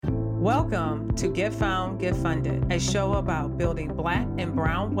Welcome to Get Found, Get Funded, a show about building Black and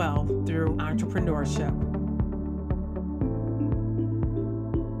brown wealth through entrepreneurship.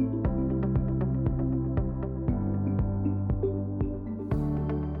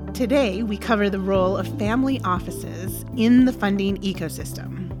 Today, we cover the role of family offices in the funding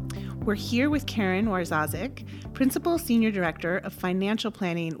ecosystem. We're here with Karen Warzazik, Principal Senior Director of Financial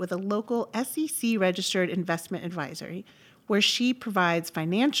Planning with a local SEC-registered investment advisory, where she provides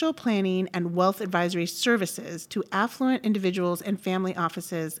financial planning and wealth advisory services to affluent individuals and family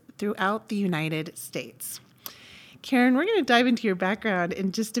offices throughout the United States. Karen, we're going to dive into your background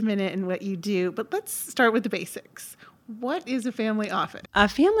in just a minute and what you do, but let's start with the basics. What is a family office? A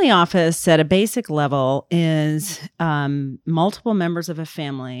family office at a basic level is multiple members of a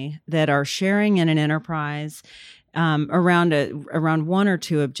family that are sharing in an enterprise around one or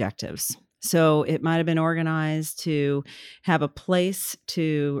two objectives. So it might have been organized to have a place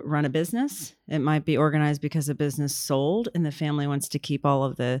to run a business. It might be organized because a business sold and the family wants to keep all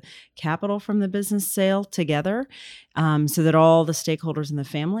of the capital from the business sale together, so that all the stakeholders in the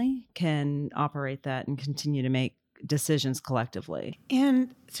family can operate that and continue to make decisions collectively.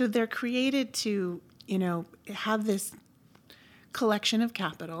 And so they're created to, have this collection of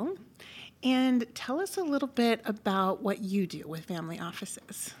capital. And tell us a little bit about what you do with family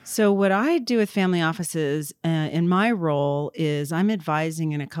offices. So what I do with family offices in my role is I'm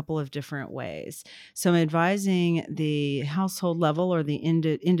advising in a couple of different ways. So I'm advising the household level or the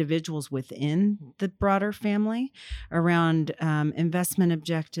individuals within the broader family around investment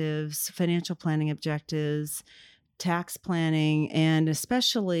objectives, financial planning objectives, tax planning, and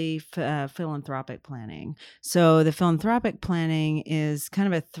especially philanthropic planning. So the philanthropic planning is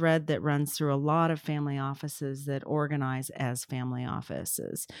kind of a thread that runs through a lot of family offices that organize as family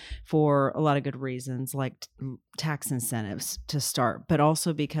offices for a lot of good reasons, like tax incentives to start, but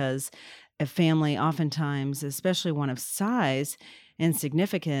also because a family oftentimes, especially one of size and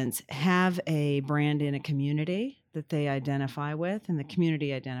significance, have a brand in a community that they identify with, and the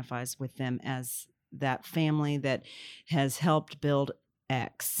community identifies with them as that family that has helped build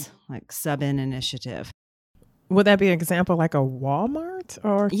X, like Sub-In Initiative. Would that be an example like a Walmart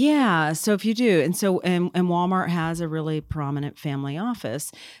or? Yeah, so if you do, and Walmart has a really prominent family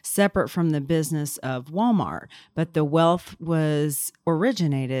office separate from the business of Walmart, but the wealth was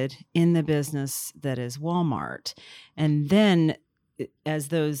originated in the business that is Walmart. And then as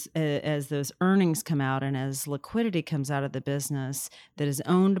those earnings come out and as liquidity comes out of the business that is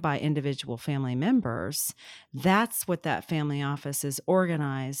owned by individual family members, that's what that family office is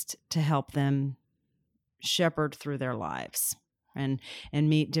organized to help them shepherd through their lives and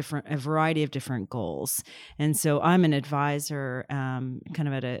meet a variety of different goals. And so I'm an advisor, kind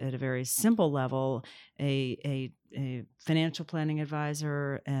of at a very simple level, a financial planning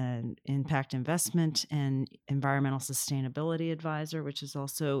advisor, an impact investment and environmental sustainability advisor, which is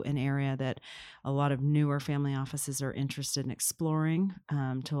also an area that a lot of newer family offices are interested in exploring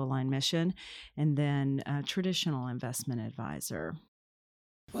to align mission, and then a traditional investment advisor.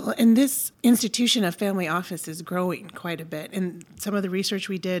 Well, and this institution of family office is growing quite a bit. And some of the research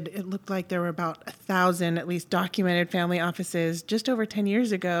we did, it looked like there were about 1,000 at least documented family offices just over 10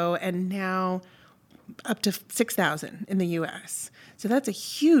 years ago, and now up to 6,000 in the U.S. So that's a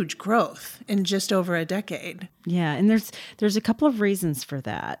huge growth in just over a decade. Yeah, and there's a couple of reasons for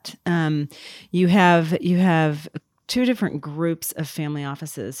that. You have two different groups of family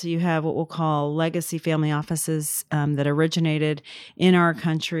offices. So you have what we'll call legacy family offices that originated in our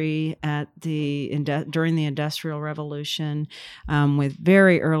country during the Industrial Revolution, with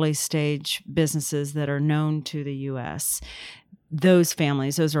very early stage businesses that are known to the U.S. Those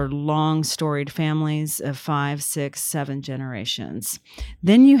are long storied families of 5, 6, 7 generations.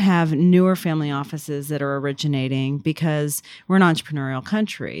 Then you have newer family offices that are originating because we're an entrepreneurial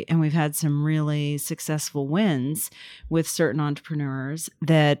country, and we've had some really successful wins with certain entrepreneurs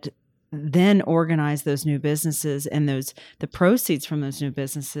that then organize those new businesses and the proceeds from those new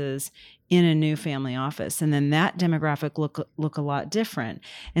businesses in a new family office. And then that demographic look a lot different.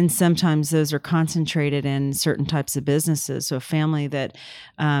 And sometimes those are concentrated in certain types of businesses. So a family that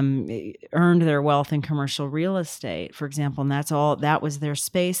earned their wealth in commercial real estate, for example, and that was their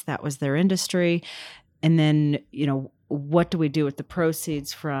space, that was their industry. And then, what do we do with the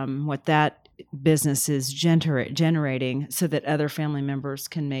proceeds from what that business is generating so that other family members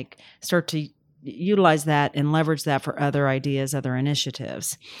can start to utilize that and leverage that for other ideas, other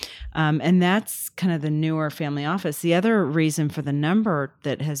initiatives. And that's kind of the newer family office. The other reason for the number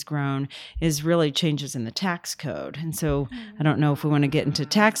that has grown is really changes in the tax code. And so I don't know if we want to get into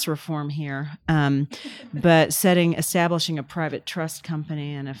tax reform here, but establishing a private trust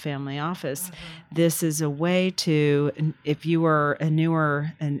company and a family office, this is a way to, if you were a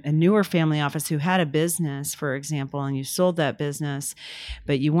newer family office who had a business, for example, and you sold that business,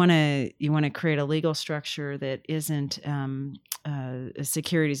 but you want to create a legal structure that isn't a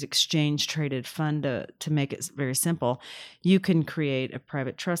securities exchange traded fund, to make it very simple, you can create a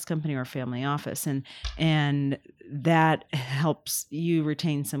private trust company or family office, and that helps you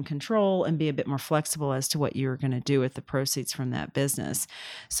retain some control and be a bit more flexible as to what you're going to do with the proceeds from that business.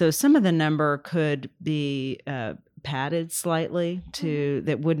 So some of the number could be padded slightly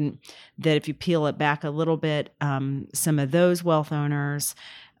that if you peel it back a little bit, some of those wealth owners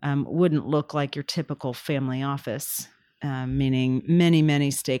wouldn't look like your typical family office, meaning many, many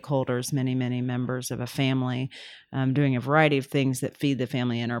stakeholders, many, many members of a family doing a variety of things that feed the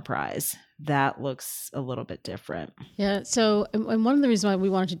family enterprise. That looks a little bit different. Yeah. So, and one of the reasons why we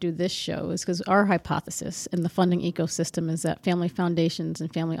wanted to do this show is because our hypothesis in the funding ecosystem is that family foundations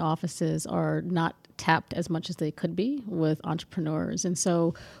and family offices are not tapped as much as they could be with entrepreneurs. And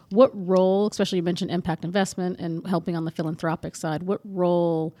so what role, especially you mentioned impact investment and helping on the philanthropic side, what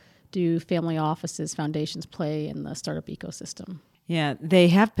role do family offices, foundations play in the startup ecosystem? Yeah, they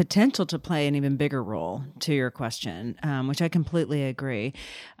have potential to play an even bigger role, to your question, which I completely agree.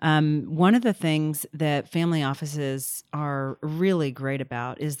 One of the things that family offices are really great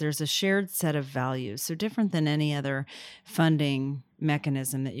about is there's a shared set of values. So different than any other funding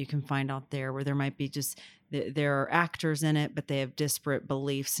mechanism that you can find out there, where there might be just there are actors in it, but they have disparate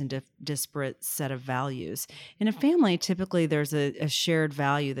beliefs and disparate set of values. In a family, typically there's a shared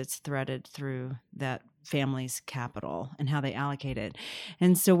value that's threaded through that family's capital and how they allocate it.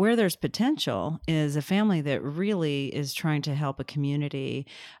 And so where there's potential is a family that really is trying to help a community,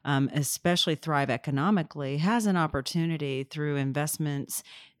 especially thrive economically, has an opportunity through investments,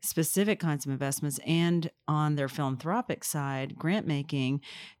 specific kinds of investments, and on their philanthropic side, grant making,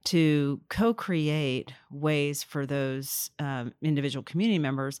 to co-create ways for those individual community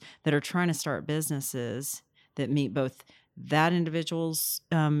members that are trying to start businesses that meet both that individual's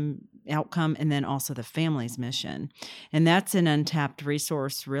outcome and then also the family's mission. And that's an untapped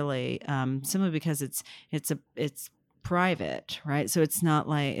resource, really, simply because it's private, right? So it's not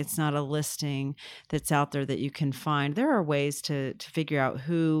a listing that's out there that you can find. There are ways to figure out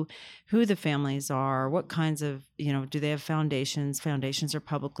who the families are, what kinds of, do they have foundations? Foundations are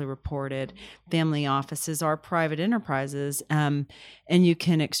publicly reported. Family offices are private enterprises. And you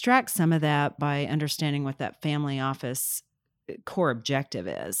can extract some of that by understanding what that family office core objective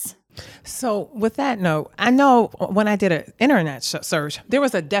is. So with that note, I know when I did an internet search, there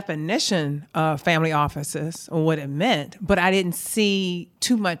was a definition of family offices or what it meant, but I didn't see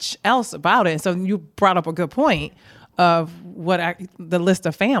too much else about it. So you brought up a good point of the list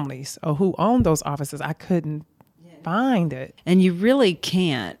of families or who own those offices. I couldn't find it. And you really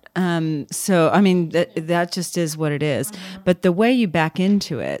can't. So, I mean, that just is what it is. But the way you back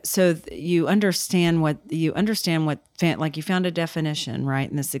into it, so you understand like you found a definition, right,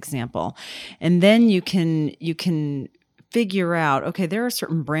 in this example. And then you can figure out, okay, there are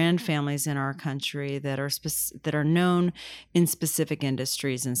certain brand families in our country that are known in specific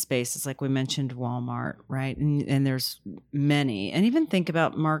industries and spaces, like we mentioned Walmart, right? And there's many. And even think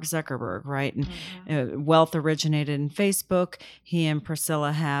about Mark Zuckerberg, right? And wealth originated in Facebook. He and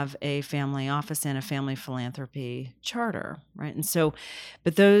Priscilla have a family office and a family philanthropy charter, right? And so,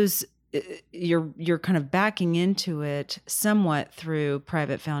 but those, you're kind of backing into it somewhat through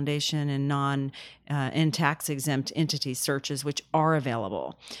private foundation and and tax exempt entity searches, which are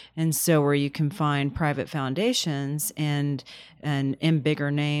available. And so where you can find private foundations and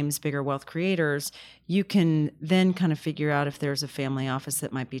bigger names, bigger wealth creators, you can then kind of figure out if there's a family office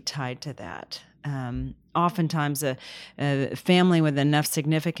that might be tied to that. Oftentimes a family with enough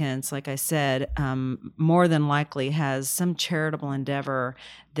significance, like I said, more than likely has some charitable endeavor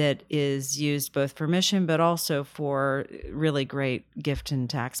that is used both for mission, but also for really great gift and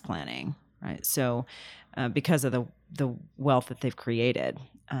tax planning, right? So because of the wealth that they've created.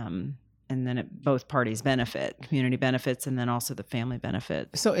 And then both parties benefit, community benefits, and then also the family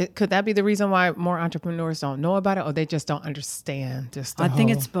benefits. So could that be the reason why more entrepreneurs don't know about it, or they just don't understand I think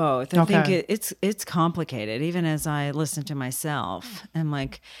it's both. I think it's complicated. Even as I listen to myself, I'm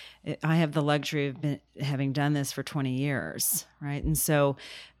like, I have the luxury of having done this for 20 years, right? And so,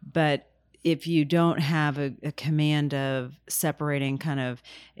 but if you don't have a command of separating kind of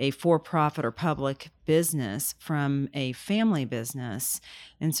a for-profit or public business from a family business,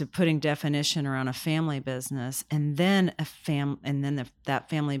 and so putting definition around a family business, and then that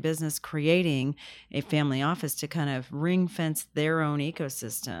family business creating a family office to kind of ring fence their own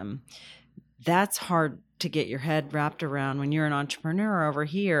ecosystem, that's hard to get your head wrapped around when you're an entrepreneur over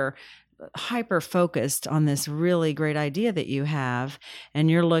here, hyper focused on this really great idea that you have, and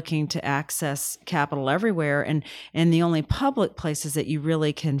you're looking to access capital everywhere, and the only public places that you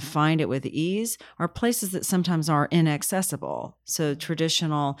really can find it with ease are places that sometimes are inaccessible. So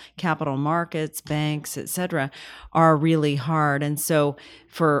traditional capital markets, banks, etc., are really hard. And so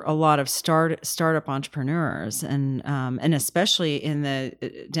for a lot of startup entrepreneurs, and especially in the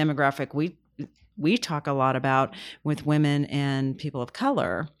demographic we talk a lot about with women and people of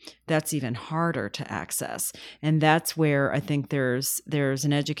color, that's even harder to access. And that's where I think there's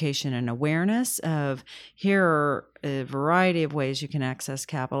an education and awareness of, here are a variety of ways you can access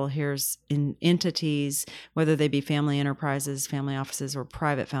capital. Here's in entities, whether they be family enterprises, family offices, or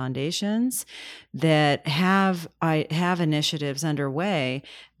private foundations that have initiatives underway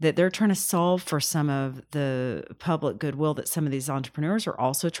that they're trying to solve for some of the public goodwill that some of these entrepreneurs are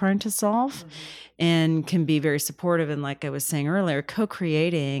also trying to solve, and can be very supportive. And like I was saying earlier,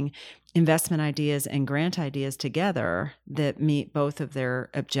 co-creating investment ideas and grant ideas together that meet both of their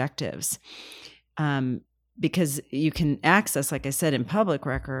objectives. Because you can access, like I said, in public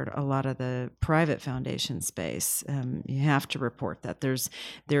record, a lot of the private foundation space. You have to report that.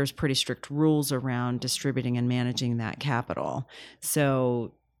 There's pretty strict rules around distributing and managing that capital.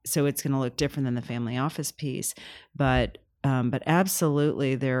 So it's going to look different than the family office piece, but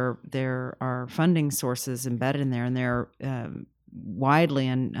absolutely there are funding sources embedded in there, and they're widely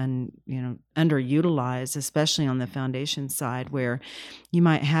and underutilized, especially on the foundation side, where you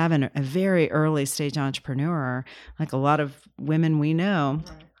might have a very early stage entrepreneur, like a lot of women we know,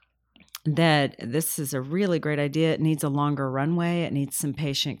 that this is a really great idea. It needs a longer runway. It needs some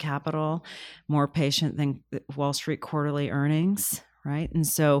patient capital, more patient than Wall Street quarterly earnings, right? And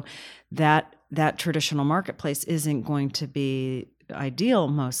so that traditional marketplace isn't going to be ideal,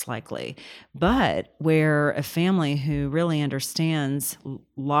 most likely, but where a family who really understands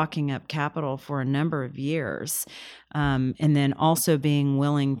locking up capital for a number of years, and then also being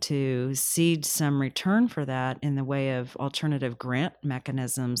willing to cede some return for that in the way of alternative grant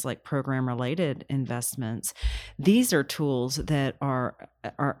mechanisms like program-related investments, these are tools that are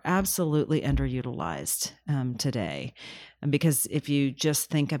absolutely underutilized today. Because if you just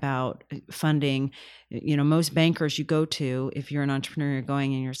think about funding, most bankers you go to, if you're an entrepreneur, you're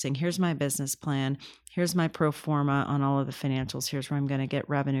going and you're saying, here's my business plan, here's my pro forma on all of the financials, here's where I'm going to get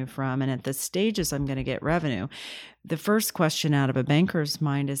revenue from, and at the stages I'm going to get revenue. The first question out of a banker's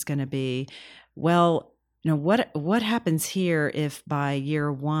mind is going to be, well, what happens here if by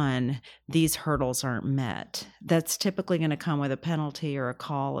year one these hurdles aren't met? That's typically going to come with a penalty or a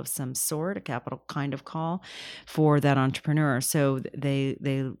call of some sort, a capital kind of call for that entrepreneur. So they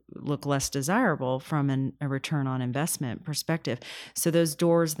look less desirable from a return on investment perspective. So those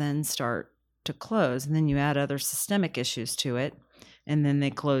doors then start to close, and then you add other systemic issues to it, and then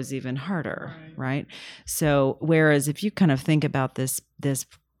they close even harder, right? So whereas if you kind of think about this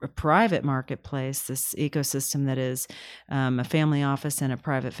a private marketplace, this ecosystem that is a family office and a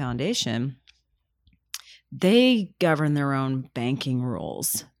private foundation, they govern their own banking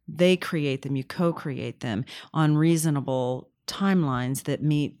rules. They create them, you co-create them on reasonable timelines that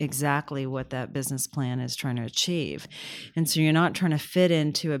meet exactly what that business plan is trying to achieve. And so you're not trying to fit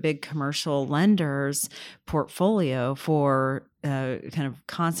into a big commercial lender's portfolio for kind of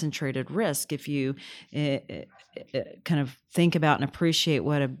concentrated risk. If you kind of think about and appreciate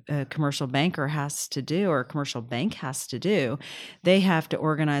what a commercial banker has to do, or a commercial bank has to do, they have to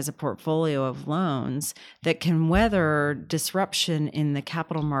organize a portfolio of loans that can weather disruption in the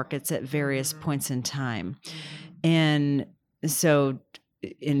capital markets at various points in time. And so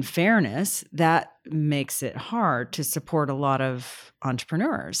in fairness, that makes it hard to support a lot of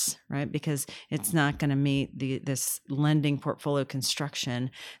entrepreneurs, right? Because it's not going to meet this lending portfolio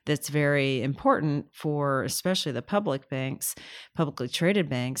construction that's very important for especially the public banks, publicly traded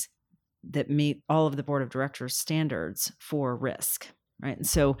banks that meet all of the board of directors standards for risk. Right. And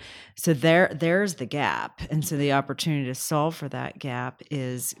so there's the gap. And so the opportunity to solve for that gap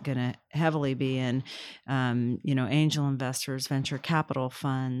is going to heavily be in, angel investors, venture capital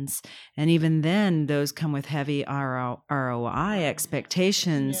funds. And even then, those come with heavy ROI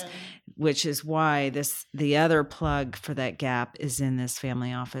expectations which is why the other plug for that gap is in this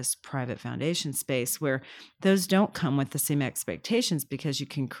family office private foundation space, where those don't come with the same expectations, because you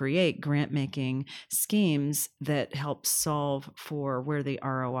can create grant making schemes that help solve for where the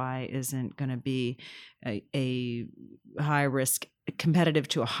ROI isn't going to be a high risk, competitive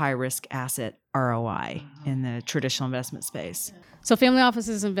to a high risk asset ROI in the traditional investment space. So family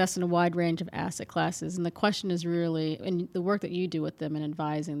offices invest in a wide range of asset classes. And the question is really, in the work that you do with them and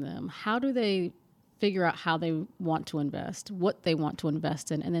advising them, how do they figure out how they want to invest, what they want to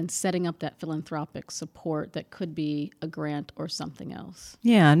invest in, and then setting up that philanthropic support that could be a grant or something else?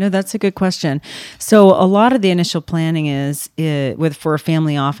 Yeah, no, that's a good question. So a lot of the initial planning is for a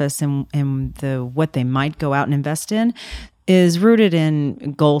family office and what they might go out and invest in is rooted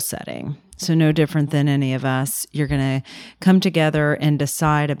in goal setting. So no different than any of us, you're going to come together and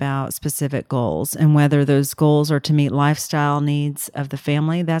decide about specific goals, and whether those goals are to meet lifestyle needs of the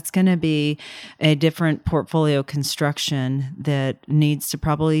family. That's going to be a different portfolio construction that needs to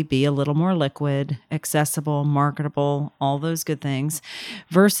probably be a little more liquid, accessible, marketable, all those good things,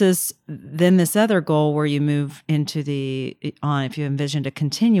 versus then this other goal where you move into if you envisioned a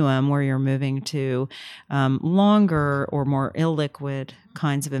continuum where you're moving to longer or more illiquid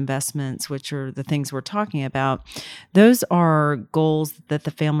kinds of investments, which are the things we're talking about. Those are goals that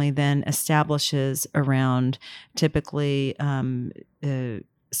the family then establishes around, typically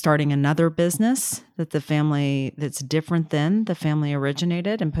starting another business that's different than the family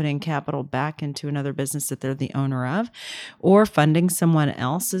originated, and putting capital back into another business that they're the owner of, or funding someone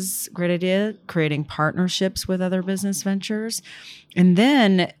else's great idea, creating partnerships with other business ventures. And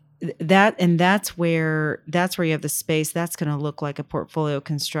then that's where you have the space that's going to look like a portfolio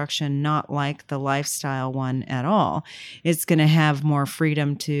construction, not like the lifestyle one at all. It's going to have more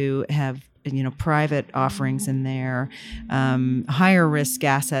freedom to have private offerings in there, higher risk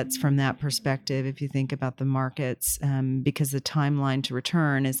assets from that perspective, if you think about the markets, because the timeline to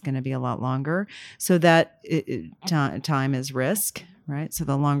return is going to be a lot longer. So that time is risk, right? So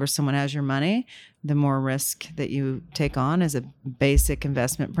the longer someone has your money, the more risk that you take on as a basic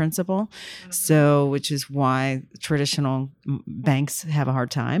investment principle. So, which is why traditional banks have a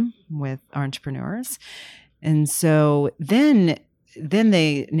hard time with entrepreneurs. And so then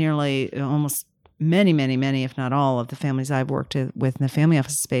they nearly almost many, if not all, of the families I've worked with in the family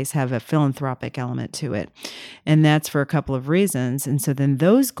office space have a philanthropic element to it. And that's for a couple of reasons. And so then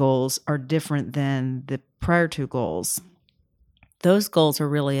those goals are different than the prior two goals. Those goals are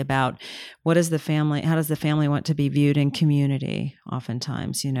really about how does the family want to be viewed in community?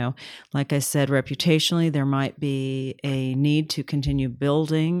 Oftentimes, like I said, reputationally, there might be a need to continue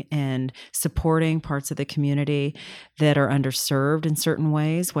building and supporting parts of the community that are underserved in certain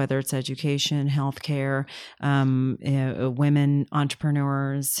ways, whether it's education, healthcare, women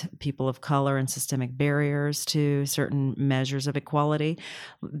entrepreneurs, people of color, and systemic barriers to certain measures of equality.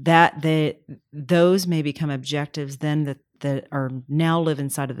 Those may become objectives then that are now live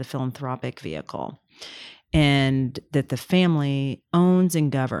inside of the philanthropic vehicle, and that the family owns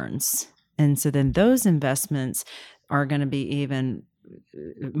and governs. And so then those investments are going to be even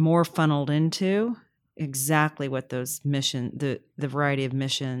more funneled into exactly what those the variety of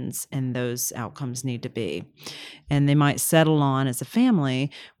missions and those outcomes need to be. And they might settle on, as a family,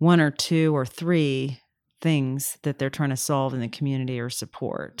 one or two or three things that they're trying to solve in the community or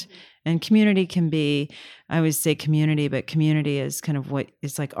support. And community can be, I always say community, but community is kind of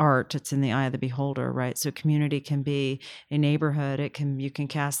it's like art. It's in the eye of the beholder, right? So community can be a neighborhood. You can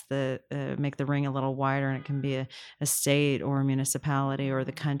cast make the ring a little wider, and it can be a state or a municipality or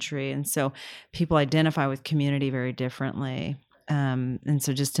the country. And so people identify with community very differently. And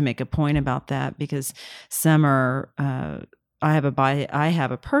so just to make a point about that, because some are, I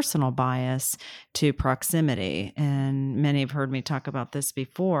have a personal bias to proximity, and many have heard me talk about this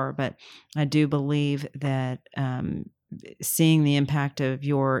before, but I do believe that seeing the impact of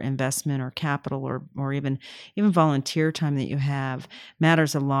your investment or capital or even volunteer time that you have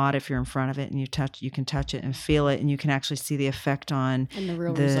matters a lot if you're in front of it and you can touch it and feel it, and you can actually see the effect on and the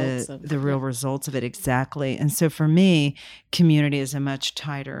real results of it. Exactly. And so for me, community is a much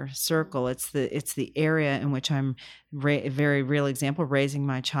tighter circle. It's the area in which I'm a very real example, raising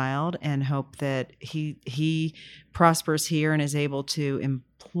my child, and hope that he prospers here and is able to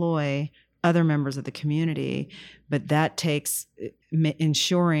employ other members of the community. But that takes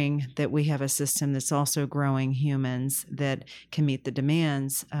ensuring that we have a system that's also growing humans that can meet the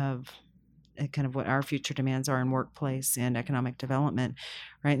demands of kind of what our future demands are in workplace and economic development,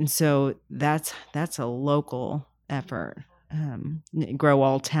 right? And so that's a local effort. grow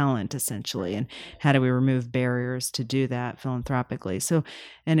all talent, essentially, and how do we remove barriers to do that philanthropically? So,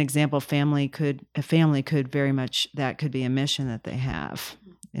 an example, a family could very much, that could be a mission that they have,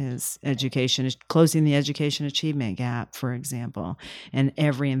 is education, is closing the education achievement gap, for example. And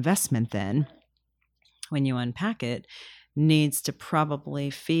every investment then, when you unpack it, needs to probably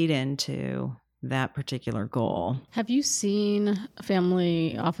feed into that particular goal. Have you seen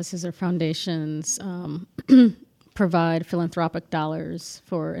family offices or foundations provide philanthropic dollars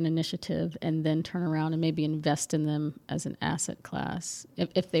for an initiative and then turn around and maybe invest in them as an asset class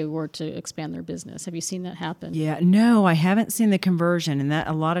if they were to expand their business? Have you seen that happen? Yeah, no, I haven't seen the conversion, and that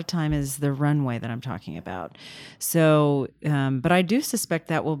a lot of time is the runway that I'm talking about. So, but I do suspect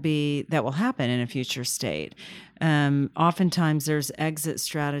that will happen in a future state. Oftentimes there's exit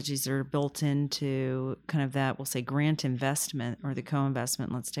strategies that are built into kind of that, we'll say, grant investment or the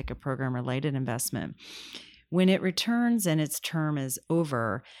co-investment. Let's take a program-related investment. When it returns and its term is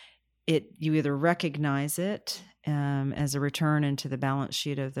over, you either recognize it as a return into the balance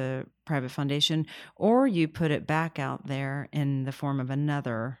sheet of the private foundation, or you put it back out there in the form of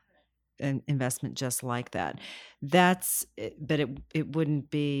another investment just like that. But it wouldn't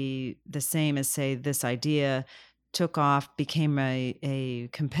be the same as, say, this idea took off, became a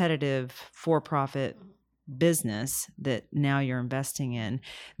competitive for-profit business that now you're investing in.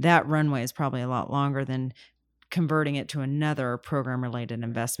 That runway is probably a lot longer than converting it to another program-related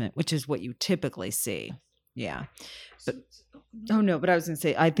investment, which is what you typically see. Yeah. But I was going to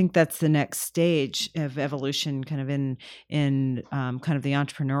say, I think that's the next stage of evolution, kind of in kind of the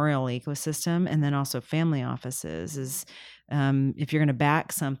entrepreneurial ecosystem, and then also family offices is, if you're going to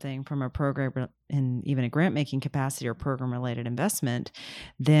back something from a program in even a grant-making capacity or program-related investment,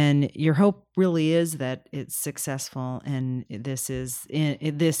 then your hope really is that it's successful and this is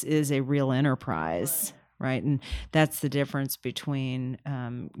a real enterprise. Right, and that's the difference between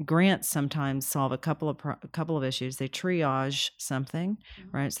grants. Sometimes solve a couple of issues. They triage something,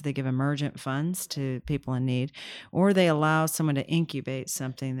 right? So they give emergent funds to people in need, or they allow someone to incubate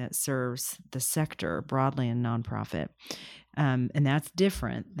something that serves the sector broadly in nonprofit, and that's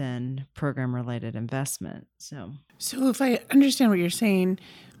different than program-related investment. So if I understand what you're saying,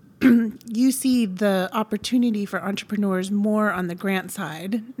 you see the opportunity for entrepreneurs more on the grant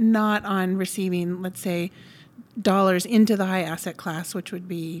side, not on receiving, let's say, dollars into the high asset class, which would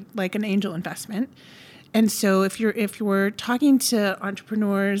be like an angel investment. And so if you're talking to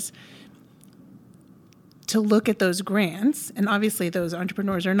entrepreneurs to look at those grants, and obviously those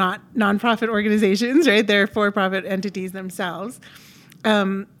entrepreneurs are not nonprofit organizations, right? They're for-profit entities themselves.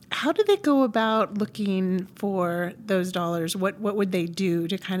 How do they go about looking for those dollars? What would they do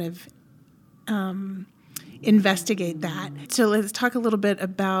to kind of investigate that? So let's talk a little bit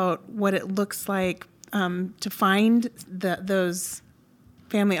about what it looks like to find those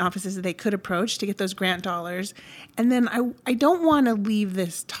family offices that they could approach to get those grant dollars. And then I don't want to leave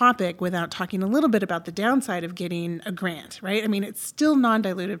this topic without talking a little bit about the downside of getting a grant, right? I mean, it's still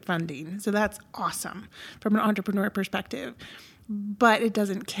non-dilutive funding, so that's awesome from an entrepreneur perspective. But it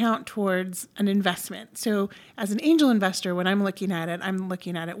doesn't count towards an investment. So as an angel investor, when I'm looking at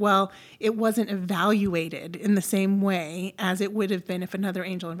it, well, it wasn't evaluated in the same way as it would have been if another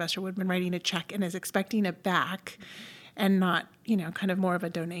angel investor would have been writing a check and is expecting it back and not, kind of more of a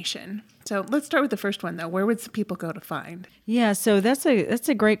donation. So let's start with the first one, though. Where would people go to find? Yeah, so that's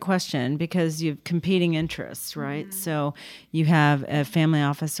a great question because you have competing interests, right? Mm-hmm. So you have a family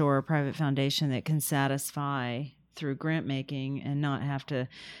office or a private foundation that can satisfy through grant making and not have to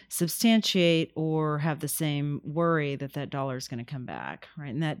substantiate or have the same worry that dollar is going to come back, right?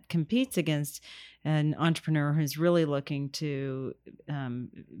 And that competes against an entrepreneur who's really looking to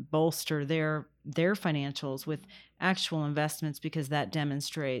bolster their financials with actual investments because that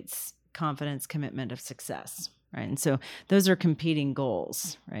demonstrates confidence, commitment of success. Right. And so those are competing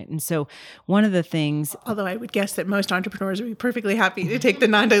goals. Right. And so one of the things. Although I would guess that most entrepreneurs would be perfectly happy to take the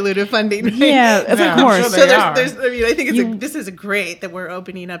non-dilutive funding. Right? Yeah, of course. Sure I think this is great that we're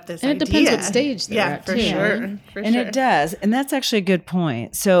opening up this idea. And it depends what stage they're at. For sure. And it does. And that's actually a good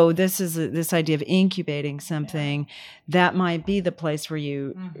point. So this idea of incubating something, that might be the place where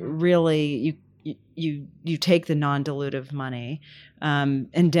you really, you take the non-dilutive money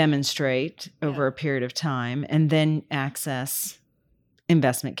and demonstrate over a period of time and then access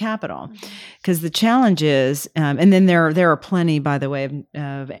investment capital. Because the challenge is, and then there are plenty, by the way,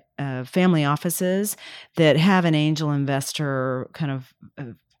 of family offices that have an angel investor kind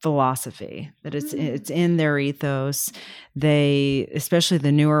of philosophy, that it's in their ethos. They, especially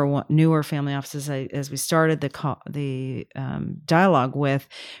the newer family offices, as we started the dialogue with,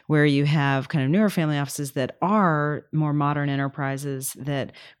 where you have kind of newer family offices that are more modern enterprises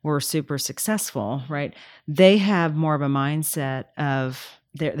that were super successful, right? They have more of a mindset of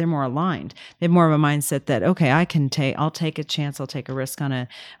they're more aligned. They have more of a mindset that, okay, I'll take a chance, I'll take a risk on an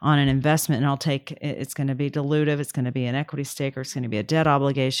investment, and it's going to be dilutive, it's going to be an equity stake, or it's going to be a debt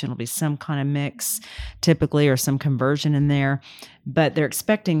obligation, it'll be some kind of mix typically, or some conversion in there, but they're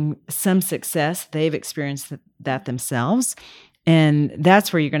expecting some success. They've experienced that themselves. And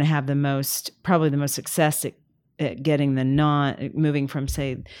that's where you're going to have probably the most success at getting moving from,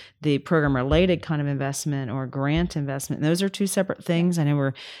 say, the program related kind of investment or grant investment. And those are two separate things. I know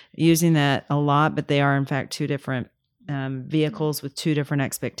we're using that a lot, but they are in fact two different vehicles with two different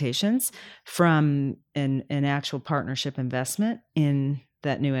expectations from an actual partnership investment in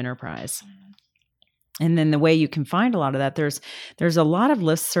that new enterprise. And then the way you can find a lot of that, there's a lot of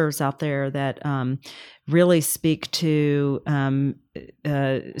listservs out there that really speak to some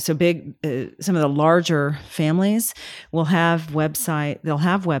of the larger families will have they'll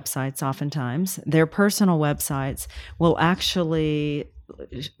have websites oftentimes. Their personal websites will actually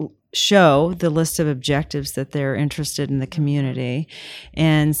show the list of objectives that they're interested in the community.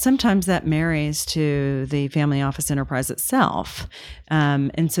 And sometimes that marries to the family office enterprise itself.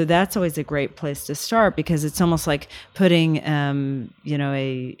 And so that's always a great place to start, because it's almost like putting, an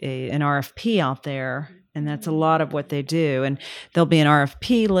RFP out there. And that's a lot of what they do. And there'll be an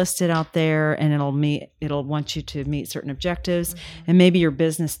RFP listed out there, and it'll want you to meet certain objectives. And maybe your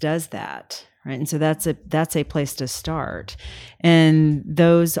business does that. Right. And so that's a place to start. And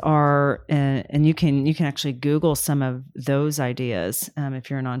those are, and you can actually Google some of those ideas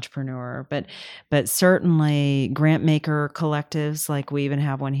if you're an entrepreneur, but certainly grant maker collectives, like we even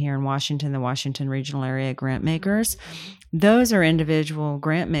have one here in Washington, the Washington Regional Area Grant Makers. Those are individual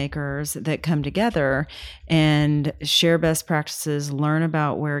grant makers that come together and share best practices, learn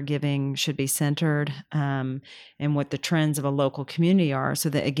about where giving should be centered, and what the trends of a local community are, so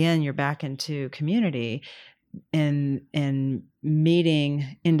that, again, you're back into community and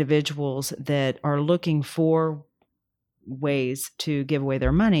meeting individuals that are looking for ways to give away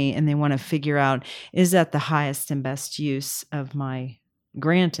their money, and they want to figure out, is that the highest and best use of my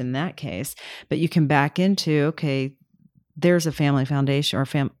grant in that case? But you can back into, okay, there's a family foundation or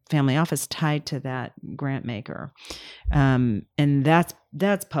family office tied to that grant maker. And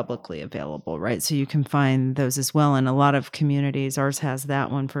that's publicly available, right? So you can find those as well. And a lot of communities, ours has that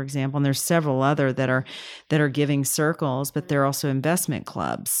one, for example, and there's several other that are giving circles, but they're also investment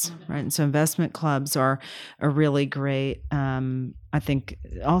clubs, right? And so investment clubs are a really great, I think,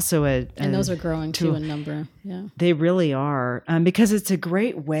 also and those are growing too in number. Yeah, they really are, because it's a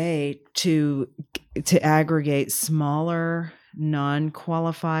great way to aggregate smaller,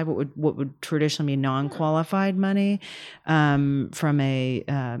 non-qualified, what would traditionally be non-qualified money, from a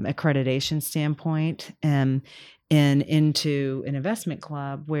accreditation standpoint, and into an investment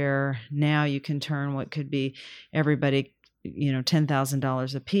club, where now you can turn what could be everybody,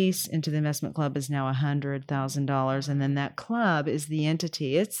 $10,000 a piece into the investment club is now $100,000, and then that club is the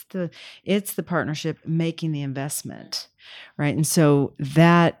entity. It's the partnership making the investment, right? And so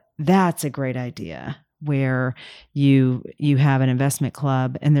that's a great idea, where you have an investment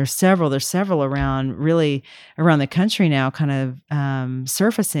club, and there's several around the country now, kind of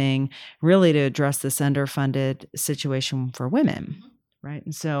surfacing, really to address this underfunded situation for women, right?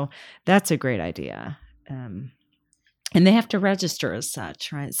 And so that's a great idea. And they have to register as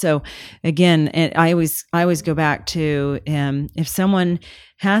such, right? So again, I always go back to, if someone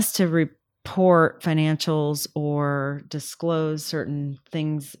has to report financials or disclose certain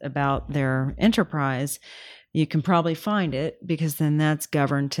things about their enterprise, you can probably find it, because then that's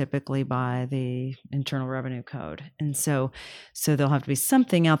governed typically by the Internal Revenue Code. And so there'll have to be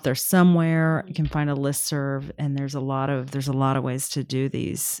something out there somewhere. You can find a listserv, and there's a lot of ways to do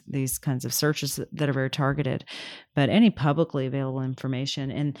these kinds of searches that are very targeted. But any publicly available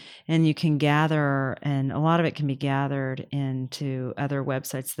information, and you can gather, and a lot of it can be gathered into other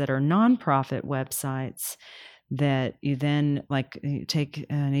websites that are nonprofit websites, that you then, like, you take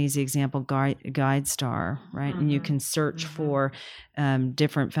an easy example, GuideStar, right? And you can search for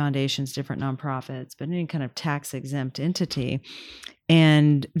different foundations, different nonprofits, but any kind of tax-exempt entity,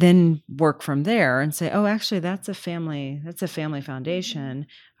 and then work from there and say, oh, actually, that's a family foundation.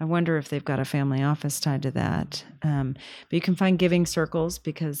 I wonder if they've got a family office tied to that. But you can find giving circles,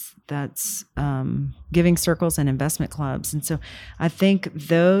 because that's giving circles and investment clubs. And so I think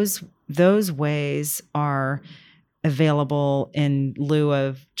those ways are available in lieu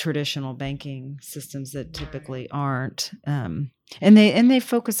of traditional banking systems that typically aren't. And they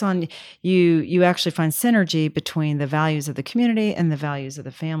focus on you actually find synergy between the values of the community and the values of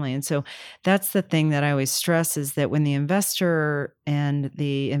the family. And so that's the thing that I always stress, is that when the investor and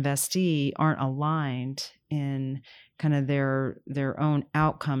the investee aren't aligned in kind of their own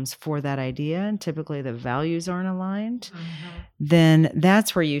outcomes for that idea, and typically the values aren't aligned, then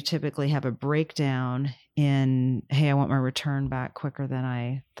that's where you typically have a breakdown in, hey, I want my return back quicker than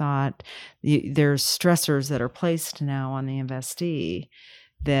I thought. There's stressors that are placed now on the investee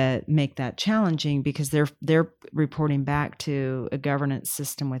that make that challenging, because they're reporting back to a governance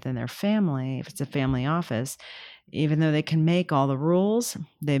system within their family. If it's a family office, even though they can make all the rules,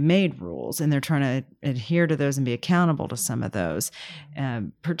 they've made rules, and they're trying to adhere to those and be accountable to some of those,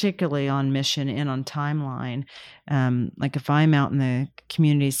 particularly on mission and on timeline. Like if I'm out in the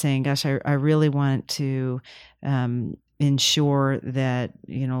community saying, gosh, I really want to ensure that,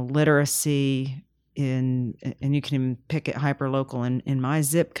 literacy and you can even pick it hyperlocal in my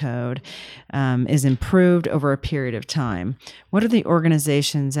zip code, is improved over a period of time. What are the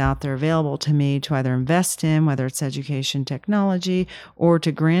organizations out there available to me to either invest in, whether it's education, technology, or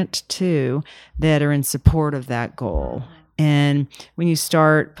to grant to, that are in support of that goal? And when you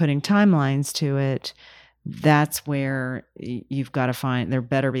start putting timelines to it, that's where you've got to find there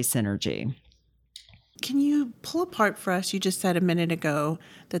better be synergy. Can you pull apart for us? You just said a minute ago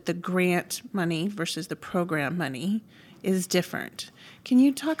that the grant money versus the program money is different. Can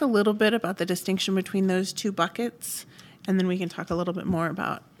you talk a little bit about the distinction between those two buckets? And then we can talk a little bit more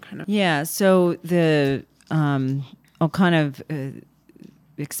about kind of... Yeah, so I'll kind of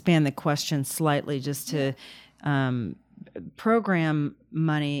expand the question slightly just to... program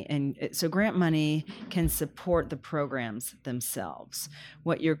money, and so grant money can support the programs themselves.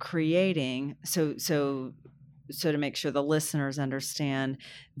 What you're creating, so to make sure the listeners understand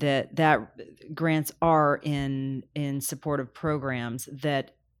that grants are in support of programs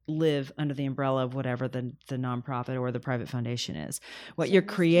that live under the umbrella of whatever the nonprofit or the private foundation is. What you're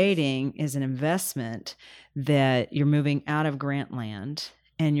creating is an investment that you're moving out of grant land,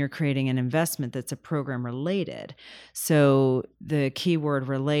 and you're creating an investment that's a program related. So the key word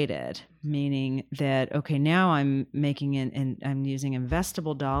related, meaning that, okay, now I'm making and I'm using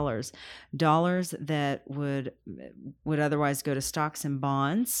investable dollars that would otherwise go to stocks and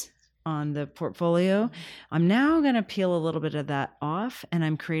bonds on the portfolio. I'm now going to peel a little bit of that off, and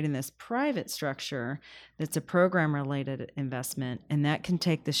I'm creating this private structure that's a program related investment, and that can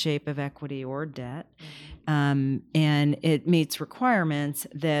take the shape of equity or debt. And it meets requirements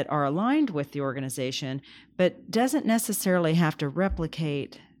that are aligned with the organization, but doesn't necessarily have to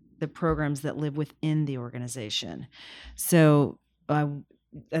replicate the programs that live within the organization. So I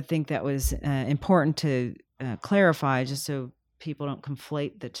think that was important to clarify, just so people don't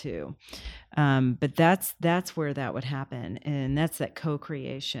conflate the two. But that's where that would happen. And that's that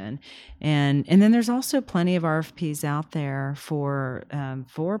co-creation. And then there's also plenty of RFPs out there for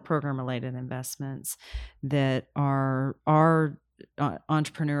program related investments that are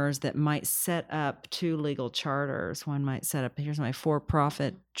entrepreneurs that might set up two legal charters. One might set up, here's my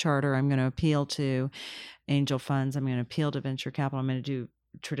for-profit charter. I'm going to appeal to angel funds. I'm going to appeal to venture capital. I'm going to do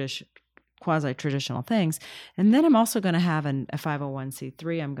quasi-traditional things. And then I'm also going to have a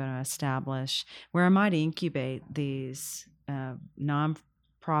 501c3 I'm going to establish where I might incubate these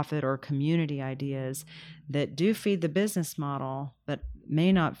nonprofit or community ideas that do feed the business model, but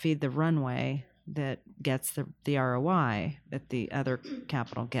may not feed the runway that gets the ROI that the other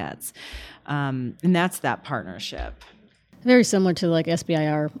capital gets. And that's that partnership. Very similar to like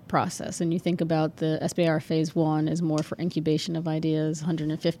SBIR process. And you think about the SBIR phase 1 is more for incubation of ideas,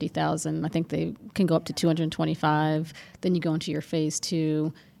 150,000. I think they can go up to 225. Then you go into your phase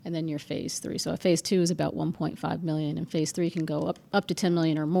 2 and then your phase 3. So phase 2 is about 1.5 million, and phase 3 can go up to 10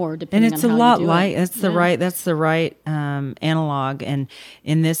 million or more, depending on how you do it. And it's a lot light. That's the right analog. And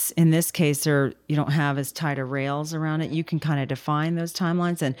in this case, you don't have as tight a rails around it. You can kind of define those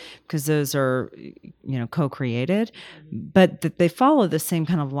timelines, and because those are co-created, but they follow the same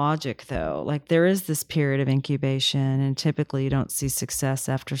kind of logic though. Like there is this period of incubation, and typically you don't see success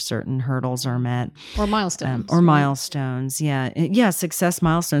after certain hurdles are met or milestones. Milestones. Yeah, success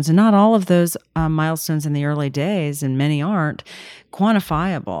milestones. And not all of those milestones in the early days, and many aren't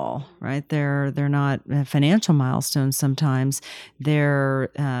quantifiable, right? They're not financial milestones sometimes. They're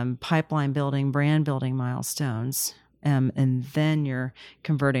pipeline building, brand building milestones. and then you're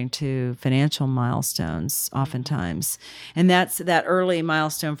converting to financial milestones oftentimes. And that's that early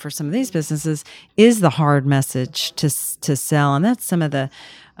milestone for some of these businesses is the hard message to sell. And that's some of the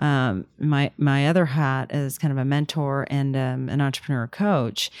my other hat as kind of a mentor and an entrepreneur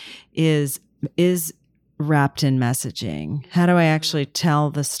coach is wrapped in messaging. How do I actually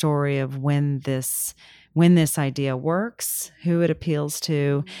tell the story of when this idea works, who it appeals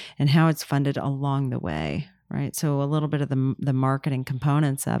to, and how it's funded along the way, right? So a little bit of the marketing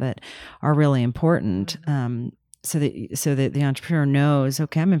components of it are really important, so that the entrepreneur knows,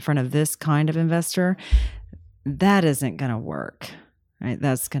 okay, I'm in front of this kind of investor. That isn't going to work, right?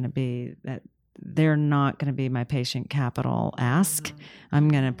 That's going to be that. They're not going to be my patient capital ask. I'm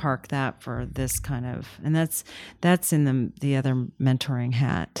going to park that for this kind of, and that's in the other mentoring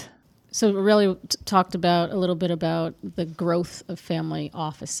hat. So we really talked about a little bit about the growth of family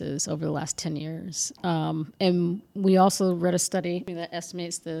offices over the last 10 years. And we also read a study that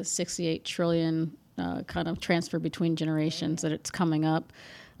estimates the $68 trillion kind of transfer between generations that it's coming up.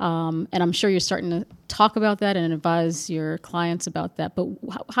 And I'm sure you're starting to talk about that and advise your clients about that. But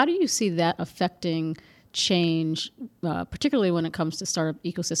how do you see that affecting change, particularly when it comes to startup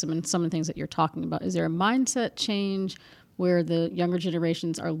ecosystem and some of the things that you're talking about? Is there a mindset change where the younger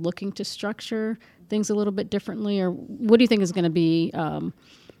generations are looking to structure things a little bit differently? Or what do you think is going to be,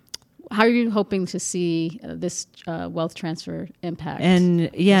 how are you hoping to see this wealth transfer impact? And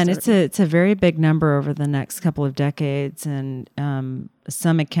it's a very big number over the next couple of decades, and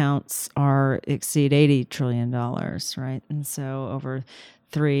some accounts exceed $80 trillion, right? And so over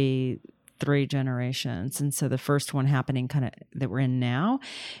three generations. And so the first one happening kind of that we're in now.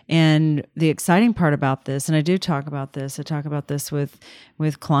 And the exciting part about this, and I talk about this with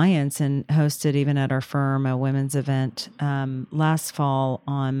clients, and hosted even at our firm a women's event last fall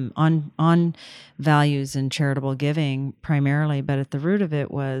on values and charitable giving primarily, but at the root of it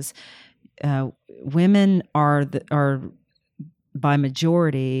was women are by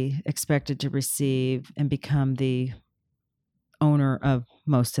majority expected to receive and become the owner of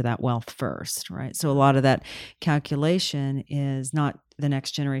most of that wealth first, right? So a lot of that calculation is not the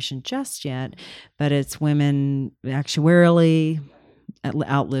next generation just yet, but it's women actuarially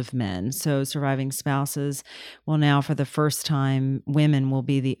outlive men. So surviving spouses will now, for the first time, women will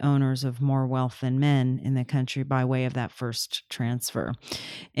be the owners of more wealth than men in the country by way of that first transfer.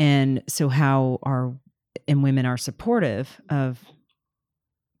 And so women are supportive of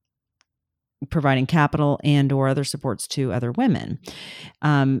providing capital and or other supports to other women.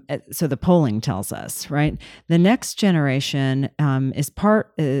 So the polling tells us, right? The next generation is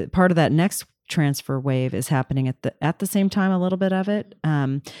part of that next transfer wave is happening at the same time, a little bit of it,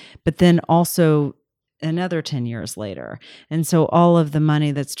 but then also another 10 years later. And so all of the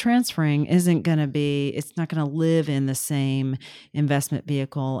money that's transferring it's not going to live in the same investment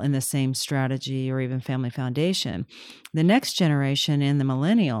vehicle, in the same strategy, or even family foundation. The next generation and the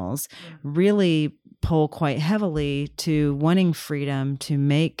millennials really pull quite heavily to wanting freedom to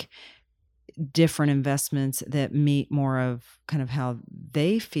make different investments that meet more of kind of how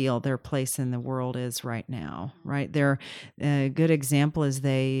they feel their place in the world is right now, right? A good example is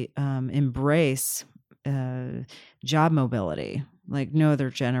they embrace job mobility like no other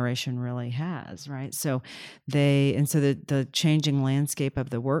generation really has, right? So the changing landscape of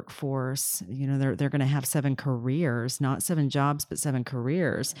the workforce, they're going to have 7 careers, not 7 jobs, but 7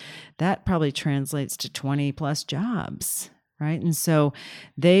 careers. That probably translates to 20 plus jobs, right? And so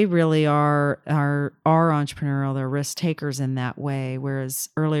they really are entrepreneurial, they're risk takers in that way, whereas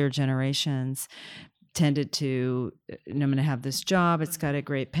earlier generations tended to, I'm going to have this job. It's got a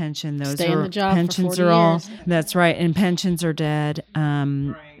great pension. Stay in the job pensions for 40 are all years. That's right, and pensions are dead.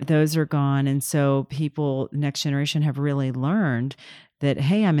 Those are gone, and so next generation have really learned that,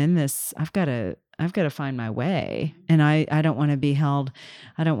 hey, I'm in this. I've got to find my way, and I don't want to be held.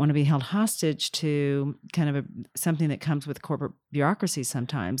 I don't want to be held hostage to kind of something that comes with corporate bureaucracy.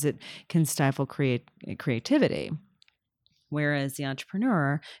 Sometimes it can stifle creativity. Whereas the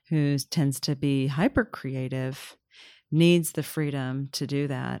entrepreneur, who tends to be hyper creative, needs the freedom to do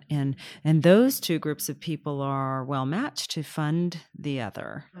that. And those two groups of people are well matched to fund the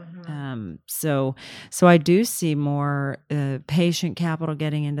other. Mm-hmm. So I do see more patient capital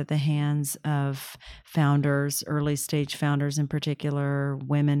getting into the hands of founders, early stage founders in particular,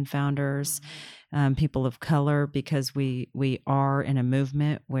 women founders. People of color, because we are in a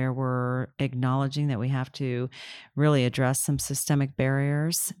movement where we're acknowledging that we have to really address some systemic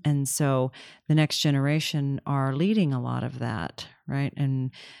barriers. And so the next generation are leading a lot of that, right?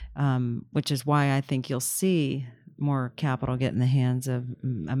 And which is why I think you'll see more capital get in the hands of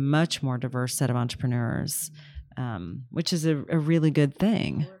a much more diverse set of entrepreneurs which is a really good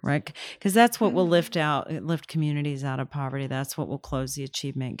thing, right? Because that's what will lift communities out of poverty. That's what will close the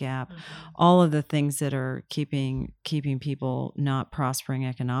achievement gap. All of the things that are keeping people not prospering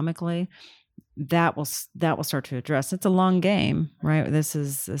economically, that will start to address. It's a long game, right? This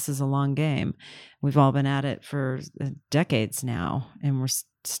is a long game. We've all been at it for decades now, and we're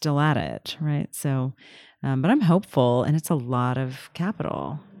still at it, right? So, but I'm hopeful, and it's a lot of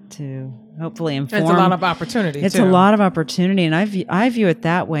capital to hopefully inform. It's a lot of opportunity. It's a lot of opportunity, and I view it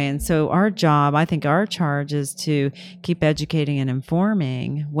that way. And so our job, I think our charge is to keep educating and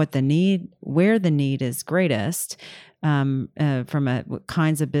informing where the need is greatest. What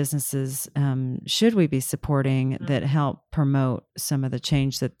kinds of businesses should we be supporting that help promote some of the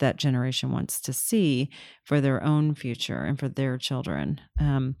change that generation wants to see for their own future and for their children.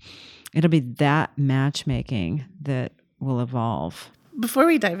 It'll be that matchmaking that will evolve. Before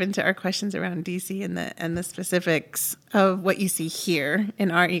we dive into our questions around DC and the specifics of what you see here in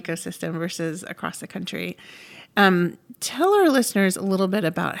our ecosystem versus across the country, tell our listeners a little bit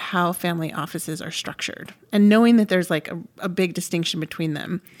about how family offices are structured, and knowing that there's like a big distinction between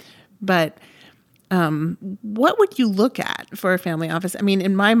them. But what would you look at for a family office? I mean,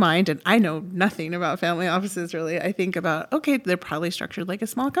 in my mind, and I know nothing about family offices really, I think about, okay, they're probably structured like a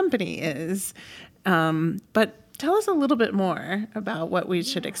small company is. But tell us a little bit more about what we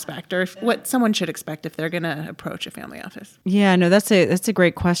should expect, or what someone should expect if they're going to approach a family office. Yeah, no, that's a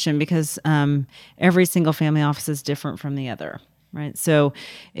great question, because every single family office is different from the other, right? So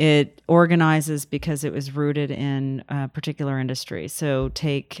it organizes because it was rooted in a particular industry. So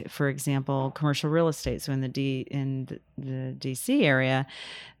take, for example, commercial real estate. So in the DC area,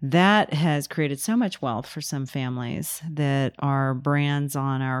 that has created so much wealth for some families that are brands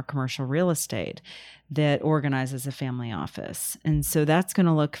on our commercial real estate that organizes a family office. And so that's going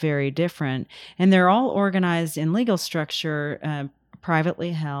to look very different. And they're all organized in legal structure,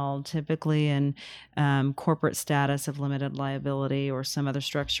 privately held, typically in corporate status of limited liability or some other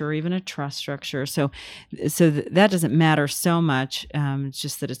structure, or even a trust structure. So that doesn't matter so much. It's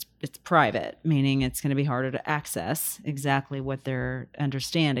just that it's private, meaning it's going to be harder to access exactly what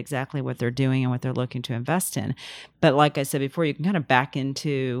understand exactly what they're doing and what they're looking to invest in. But like I said before, you can kind of back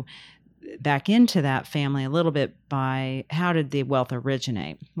into that family a little bit by how did the wealth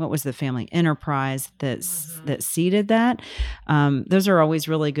originate? What was the family enterprise that seeded that? Those are always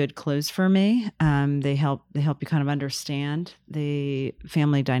really good clues for me. They help you kind of understand the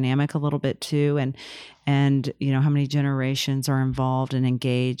family dynamic a little bit too, and you know, how many generations are involved and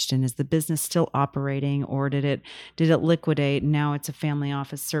engaged, and is the business still operating, or did it liquidate and now it's a family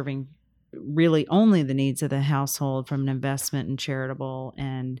office serving really only the needs of the household from an investment and charitable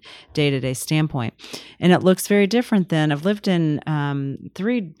and day-to-day standpoint. And it looks very different than I've lived in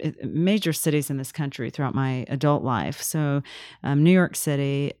 3 major cities in this country throughout my adult life. So New York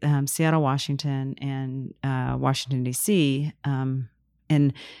City, Seattle, Washington, and Washington, D.C.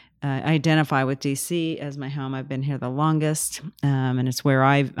 And I identify with D.C. as my home. I've been here the longest, and it's where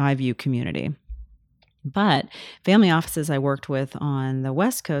I view community. But family offices I worked with on the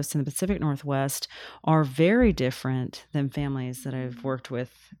West Coast and the Pacific Northwest are very different than families that I've worked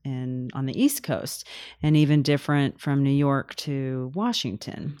with on the East Coast, and even different from New York to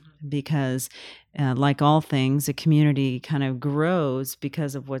Washington, because like all things, a community kind of grows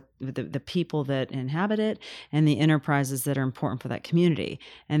because of what the people that inhabit it and the enterprises that are important for that community.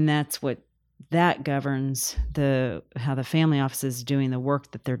 And that governs how the family office is doing the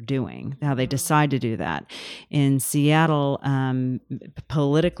work that they're doing, how they decide to do that. In Seattle,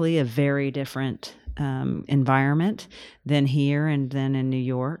 politically, a very different environment than here and then in New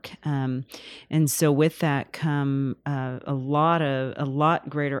York. And so with that come a lot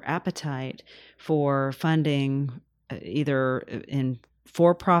greater appetite for funding either in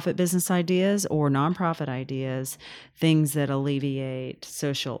for-profit business ideas or nonprofit ideas, things that alleviate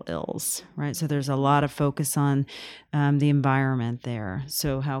social ills, right? So there's a lot of focus on the environment there.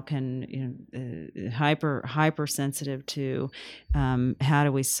 So how can hypersensitive to how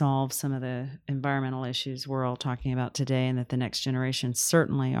do we solve some of the environmental issues we're all talking about today, and that the next generation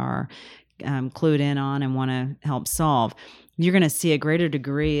certainly are clued in on and want to help solve. You're going to see a greater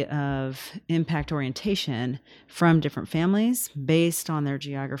degree of impact orientation from different families based on their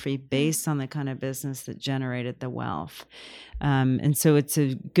geography, based on the kind of business that generated the wealth. And so it's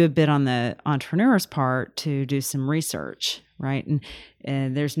a good bit on the entrepreneur's part to do some research, right?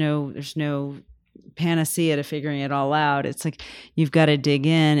 And there's no panacea to figuring it all out. It's like you've got to dig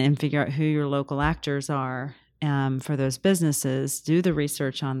in and figure out who your local actors are. For those businesses, do the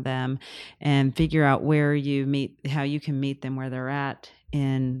research on them and figure out how you can meet them where they're at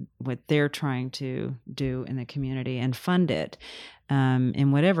in what they're trying to do in the community and fund it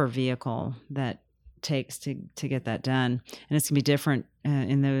in whatever vehicle that takes to get that done. And it's gonna be different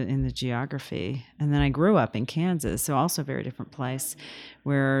in the geography. And then I grew up in Kansas, so also a very different place,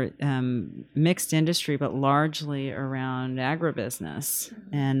 where mixed industry, but largely around agribusiness,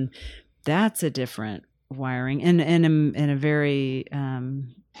 and that's a different wiring, and in a very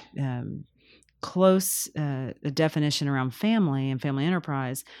close definition around family and family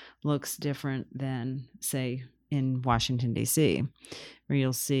enterprise looks different than, say, in Washington D.C., where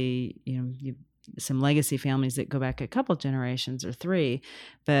you'll see some legacy families that go back a couple generations or 3,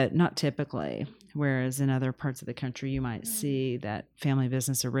 but not typically. Whereas in other parts of the country, you might see that family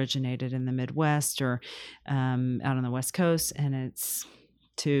business originated in the Midwest or out on the West Coast, and it's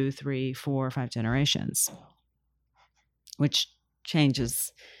 2, 3, 4, 5 generations, which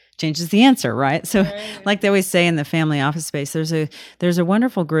changes the answer, right? So, like they always say in the family office space, there's a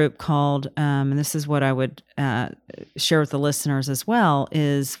wonderful group called, and this is what I would share with the listeners as well,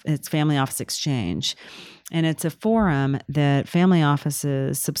 it's Family Office Exchange. And it's a forum that family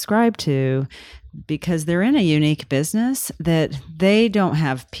offices subscribe to because they're in a unique business that they don't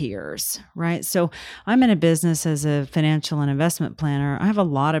have peers, right? So I'm in a business as a financial and investment planner. I have a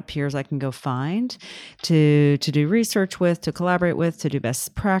lot of peers I can go find to do research with, to collaborate with, to do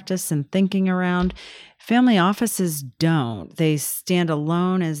best practice and thinking around. Family offices don't. They stand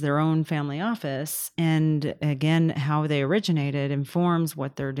alone as their own family office. And again, how they originated informs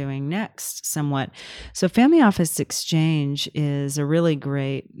what they're doing next somewhat. So Family Office Exchange is a really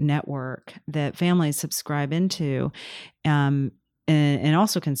great network that families subscribe into, and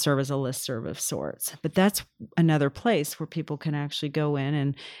also can serve as a listserv of sorts. But that's another place where people can actually go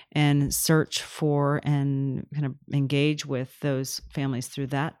in and search for and kind of engage with those families through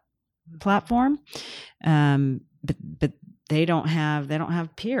that platform, but they don't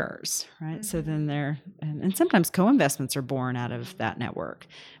have peers, right? So then and sometimes co-investments are born out of that network.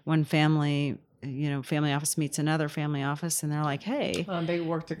 One family office meets another family office, and they're like, "Hey, they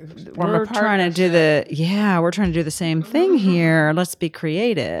work to we're trying to do the same thing here. Let's be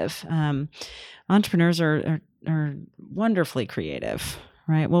creative." Entrepreneurs are wonderfully creative,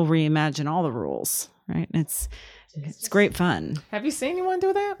 right? We'll reimagine all the rules, right? It's great fun. Have you seen anyone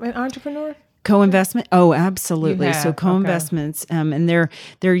do that, an entrepreneur? Co-investment? Oh, absolutely. So co-investments, and they're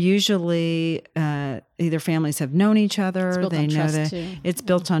usually either families have known each other. They know that it's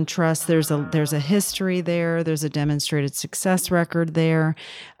built on trust. There's a history there. There's a demonstrated success record there.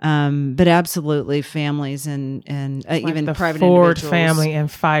 But absolutely, families and like even the private Ford individuals. family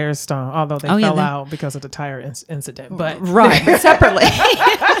and Firestone, although they fell out because of the tire incident. But right, separately.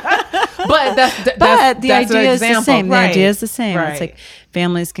 But the idea is the same. Right. The idea is the same. Right. It's like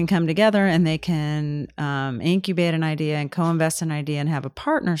families can come together and they can incubate an idea and co-invest an idea and have a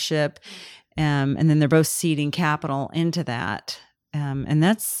partnership, and then they're both seeding capital into that. And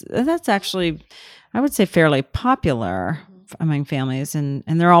that's actually, I would say, fairly popular among families, and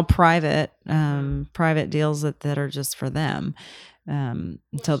they're all private deals that are just for them.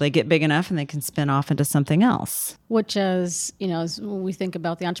 Until they get big enough and they can spin off into something else. Which, as when we think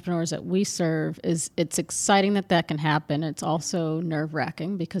about the entrepreneurs that we serve, it's exciting that can happen. It's also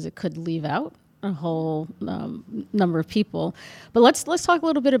nerve-wracking because it could leave out a whole number of people. But let's talk a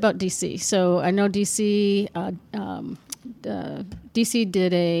little bit about DC. So I know DC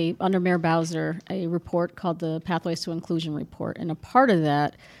did under Mayor Bowser a report called the Pathways to Inclusion report, and a part of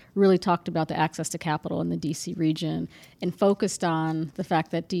that really talked about the access to capital in the DC region and focused on the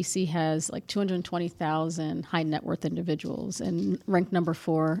fact that DC has like 220,000 high net worth individuals and ranked number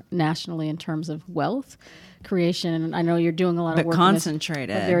 4 nationally in terms of wealth creation. And I know you're doing a lot of work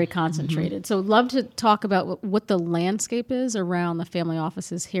concentrated. But very concentrated. So love to talk about what the landscape is around the family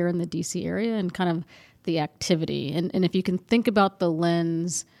offices here in the DC area and kind of the activity. And if you can think about the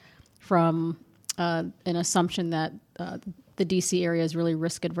lens from an assumption that the DC area is really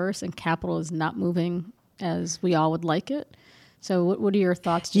risk adverse and capital is not moving as we all would like it. So what are your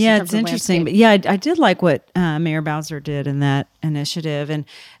thoughts? Yeah, it's interesting. But yeah, I did like what Mayor Bowser did in that initiative,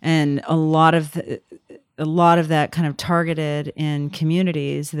 and a lot of that kind of targeted in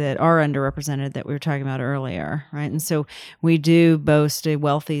communities that are underrepresented that we were talking about earlier, right? And so we do boast a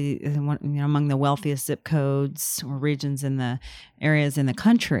wealthy, among the wealthiest zip codes or regions in the areas in the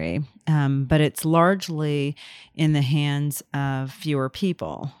country, but it's largely in the hands of fewer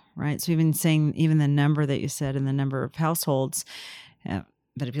people, right? So even the number that you said and the number of households,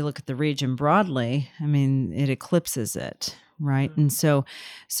 but if you look at the region broadly, I mean, it eclipses it, right? And so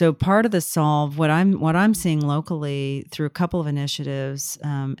part of the solve, what I'm seeing locally through a couple of initiatives,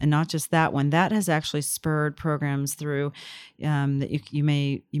 and not just that one, that has actually spurred programs through that you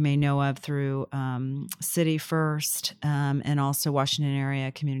may know of through City First, and also Washington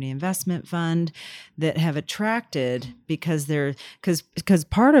Area Community Investment Fund, that have attracted because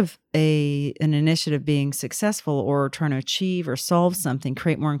part of an initiative being successful or trying to achieve or solve something,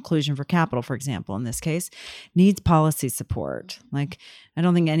 create more inclusion for capital, for example, in this case, needs policy support. Like, I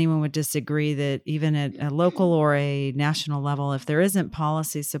don't think anyone would disagree that even at a local or a national level, if there isn't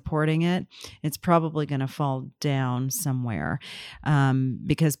policy supporting it, it's probably going to fall down somewhere,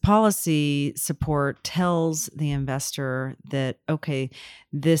 because policy support tells the investor that, okay,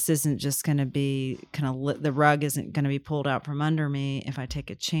 this isn't just going to be the rug isn't going to be pulled out from under me if I take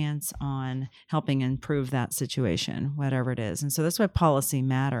a chance on helping improve that situation, whatever it is. And so that's why policy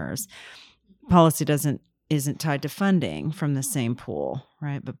matters. Policy isn't tied to funding from the same pool,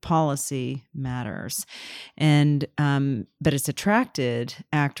 right? But policy matters. And but it's attracted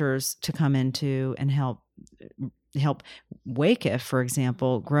actors to come into and help WAKIF, for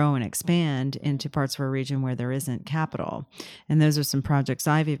example, grow and expand into parts of our region where there isn't capital. And those are some projects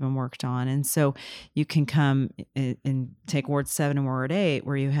I've even worked on. And so you can come and take Ward 7 and Ward 8,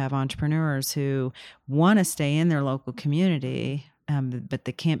 where you have entrepreneurs who want to stay in their local community, but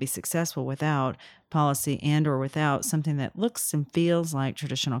they can't be successful without policy and or without something that looks and feels like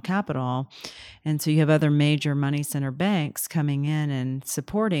traditional capital. And so you have other major money center banks coming in and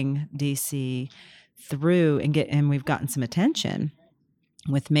supporting DC through and we've gotten some attention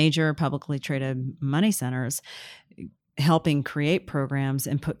with major publicly traded money centers helping create programs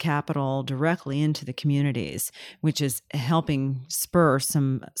and put capital directly into the communities, which is helping spur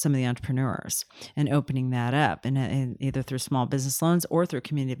some of the entrepreneurs and opening that up, and either through small business loans or through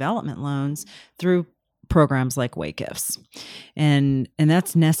community development loans through programs like WAKIFs, and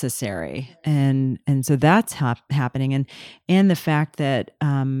that's necessary, and so that's happening, and the fact that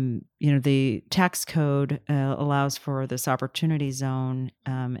the tax code allows for this opportunity zone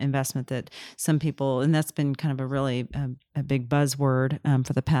investment that some people, and that's been kind of a really a big buzzword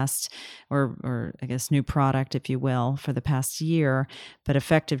for the past, or I guess new product, if you will, for the past year. But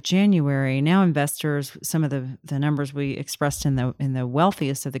effective January, now investors, some of the numbers we expressed in the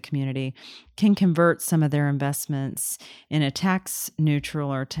wealthiest of the community, can convert some of their investments in a tax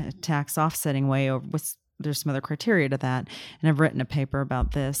neutral or tax offsetting way, or there's some other criteria to that. And I've written a paper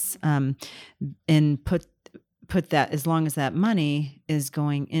about this, and put that, as long as that money is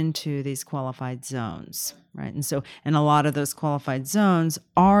going into these qualified zones, right? And a lot of those qualified zones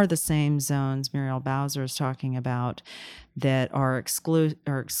are the same zones Muriel Bowser is talking about that are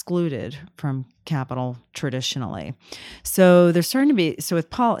excluded from capital traditionally. So there's starting to be,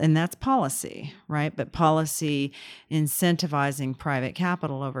 and that's policy, right? But policy incentivizing private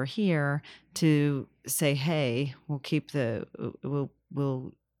capital over here to say, hey,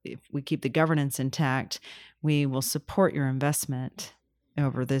 if we keep the governance intact, we will support your investment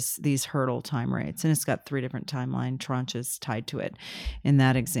over these hurdle time rates. And it's got 3 different timeline tranches tied to it in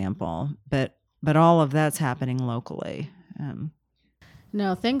that example. But all of that's happening locally.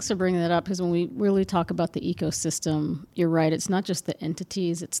 No, thanks for bringing that up, because when we really talk about the ecosystem, you're right. It's not just the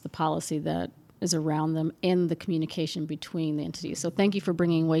entities, it's the policy that is around them and the communication between the entities. So thank you for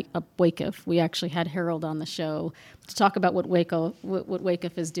bringing up WAKIF. We actually had Harold on the show to talk about what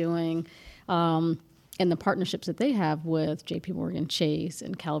WAKIF is doing, and the partnerships that they have with J.P. Morgan Chase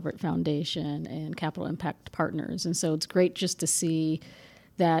and Calvert Foundation and Capital Impact Partners. And so it's great just to see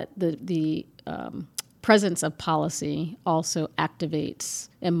that the presence of policy also activates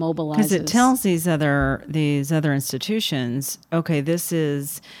and mobilizes. Because it tells these other institutions, okay,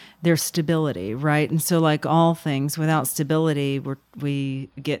 there's stability, right? And so, like all things, without stability, we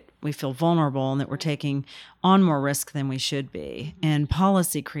feel vulnerable, and that we're taking on more risk than we should be. And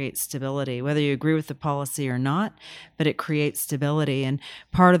policy creates stability, whether you agree with the policy or not, but it creates stability. And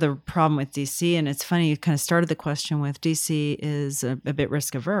part of the problem with DC, and it's funny, you kind of started the question with DC is a bit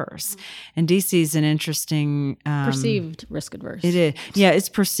risk averse. And DC is an interesting... perceived risk adverse. It is. Yeah, it's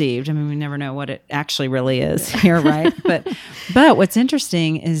perceived. I mean, we never know what it actually really is here, right? But what's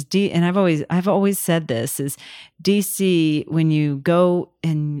interesting is and I've always said this, is DC, when you go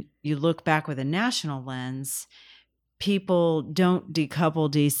and you look back with a national lens, people don't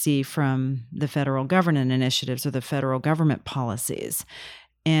decouple DC from the federal government initiatives or the federal government policies.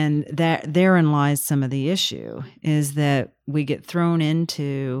 And that therein lies some of the issue, is that we get thrown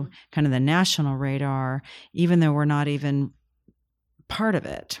into kind of the national radar, even though we're not even part of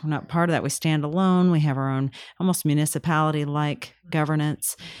it. We're not part of that. We stand alone. We have our own almost municipality-like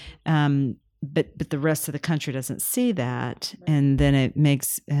governance. but the rest of the country doesn't see that, and then it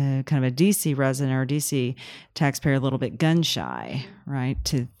makes kind of a DC resident or DC taxpayer a little bit gun shy, right?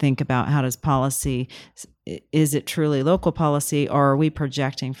 To think about how does policy, is it truly local policy, or are we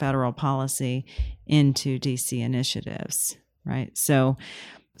projecting federal policy into DC initiatives, right? So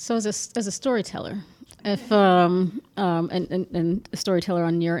as a storyteller, if and a storyteller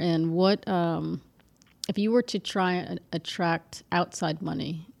on your end, what if you were to try and attract outside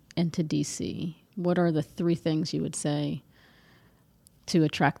money into DC, what are the 3 things you would say to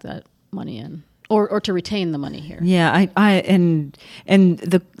attract that money in, or to retain the money here? Yeah, and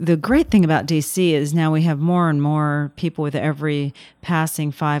the great thing about DC is now we have more and more people with every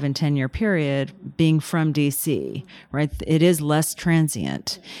passing 5 and 10 year period being from DC, right? It is less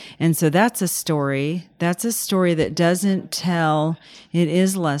transient. And so that's a story that doesn't tell it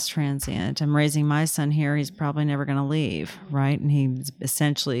is less transient. I'm raising my son here. He's probably never going to leave, right? And he's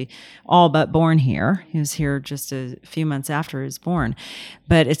essentially all but born here. He was here just a few months after he was born.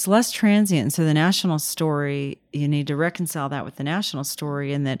 But it's less transient. So the national story, you need to reconcile that with the national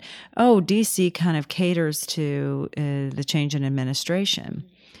story, and that, DC kind of caters to the change in administration.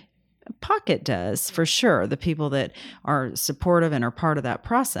 Pocket does, for sure, the people that are supportive and are part of that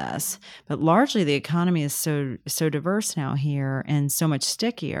process. But largely the economy is so diverse now here and so much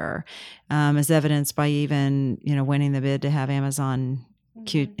stickier, as evidenced by even, winning the bid to have Amazon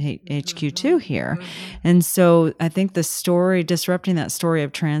HQ2 here. And so I think disrupting that story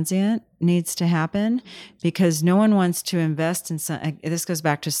of transient needs to happen, because no one wants to invest in this goes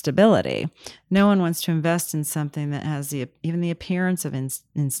back to stability. No one wants to invest in something that has even the appearance of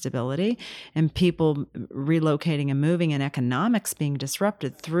instability, and people relocating and moving and economics being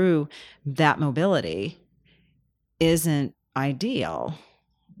disrupted through that mobility isn't ideal.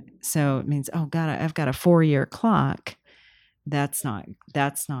 So it means, oh God, I've got a 4-year clock. That's not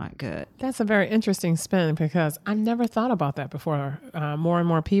good. That's a very interesting spin, because I never thought about that before. More and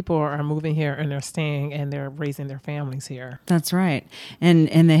more people are moving here, and they're staying, and they're raising their families here. That's right,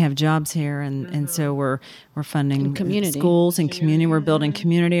 and they have jobs here, and so we're funding schools and community. We're building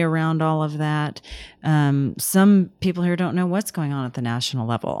community around all of that. Some people here don't know what's going on at the national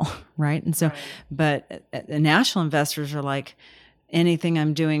level, right? And so, but the national investors are like, anything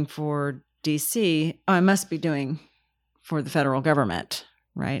I'm doing for DC, I must be doing for the federal government,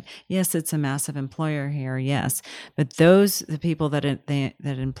 right? Yes, it's a massive employer here, yes, but the people that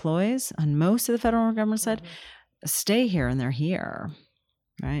employs on most of the federal government side stay here, and they're here,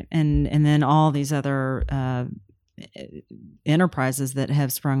 right? And then all these other enterprises that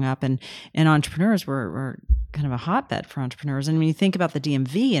have sprung up, and entrepreneurs were kind of a hotbed for entrepreneurs. And when you think about the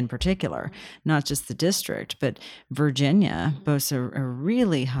DMV in particular, not just the district, but Virginia boasts a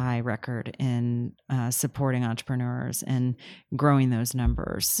really high record in supporting entrepreneurs and growing those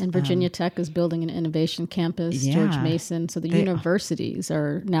numbers. And Virginia Tech is building an innovation campus, George Mason. So the universities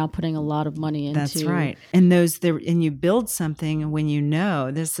are now putting a lot of money into. That's right. And and you build something when you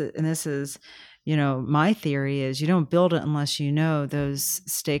know this, and this is, my theory is you don't build it unless you know those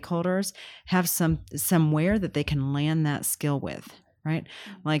stakeholders have somewhere that they can land that skill with, right?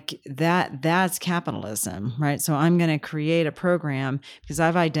 Like that's capitalism, right? So I'm going to create a program because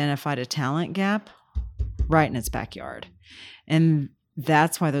I've identified a talent gap right in its backyard. And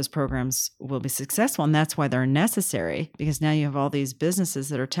that's why those programs will be successful. And that's why they're necessary, because now you have all these businesses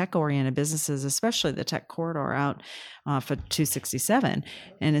that are tech-oriented businesses, especially the tech corridor out off of 267.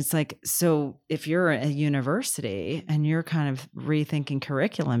 And it's like, so if you're a university and you're kind of rethinking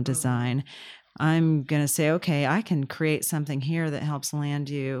curriculum design, I'm going to say, okay, I can create something here that helps land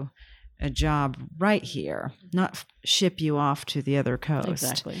you a job right here, not ship you off to the other coast.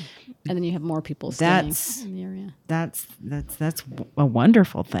 Exactly. And then you have more people staying in the area. That's a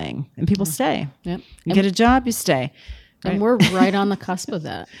wonderful thing. And people stay. Yep. You get a job, you stay. Right? And we're right on the cusp of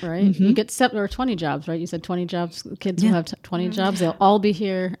that, right? Mm-hmm. You get there are 20 jobs, right? You said 20 jobs. Kids will have 20 jobs. They'll all be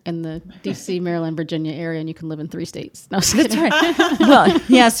here in the DC, Maryland, Virginia area, and you can live in 3 states. No, that's right. Well,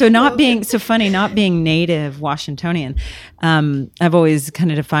 yeah. So not being native Washingtonian, I've always kind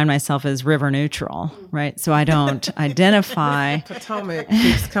of defined myself as river neutral, right? So I don't identify. Potomac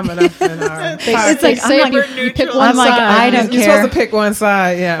keeps coming up in our. It's like you pick one side. I don't care. You're supposed to pick one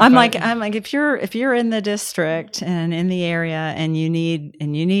side. Yeah. I'm like if you're in the district and in the area and you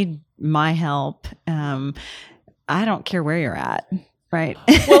need my help, I don't care where you're at, right?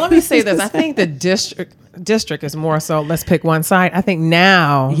 Well, let me say this. I think the district is more so let's pick one side. I think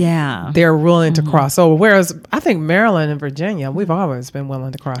now they're willing to cross over, whereas I think Maryland and Virginia, we've always been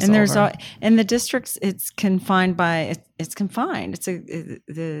willing to cross over. And the districts, it's confined. It's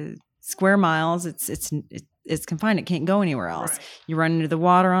the square miles. it's confined. It can't go anywhere else. Right. You run into the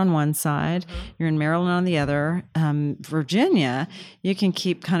water on one side, you're in Maryland on the other. Virginia, you can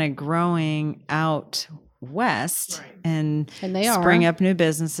keep kind of growing out west and they spring up new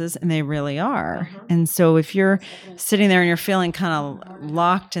businesses, and they really are. And so if you're sitting there and you're feeling kind of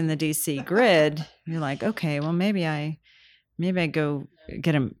locked in the DC grid, you're like, okay, well, maybe I go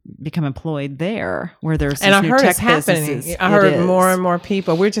become employed there where there's and I new heard tech it's happening. businesses. I heard more and more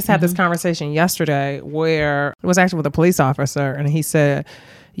people. We just had this conversation yesterday where it was actually with a police officer, and he said,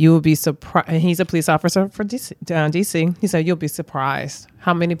 you will be surprised. And he's a police officer for DC. He said, you'll be surprised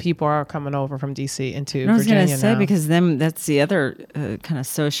how many people are coming over from DC into Virginia. I was going to say, because then that's the other kind of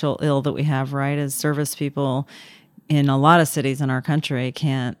social ill that we have, right? As service people in a lot of cities in our country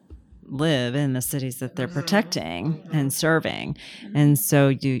can't live in the cities that they're protecting and serving. And so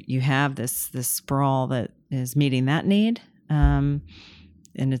you have this sprawl that is meeting that need. And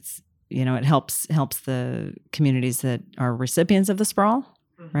it's, it helps the communities that are recipients of the sprawl,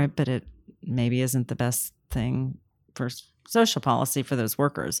 right? But it maybe isn't the best thing for social policy for those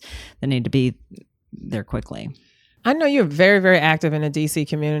workers that need to be there quickly. I know you're very, very active in the DC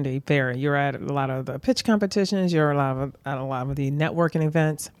community. You're at a lot of the pitch competitions. You're at a lot of the networking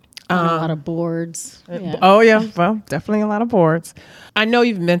events. A lot of boards. Yeah. Oh, yeah. Well, definitely a lot of boards. I know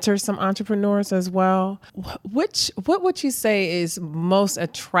you've mentored some entrepreneurs as well. What would you say is most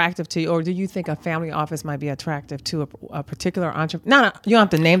attractive to you, or do you think a family office might be attractive to a particular entrepreneur? You don't have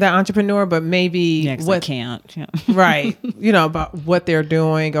to name that entrepreneur, but maybe I can't. Yeah. Right. About what they're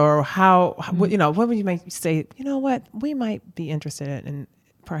doing, or what would you make say, we might be interested in,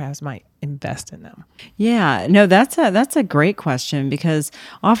 perhaps might invest in them? Yeah, no, that's a great question, because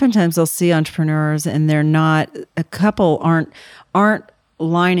oftentimes they'll see entrepreneurs and they're not, a couple aren't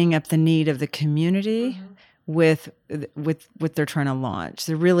lining up the need of the community with what they're trying to launch.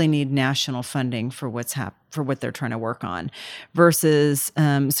 They really need national funding for what they're trying to work on, versus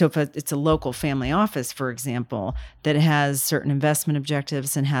so if it's a local family office, for example, that has certain investment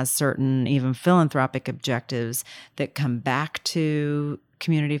objectives and has certain even philanthropic objectives that come back to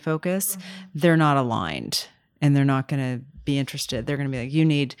community focus, they're not aligned, and they're not going to be interested. They're going to be like, you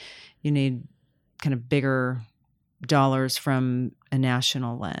need kind of bigger dollars from a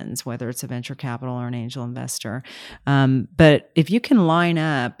national lens, whether it's a venture capital or an angel investor. But if you can line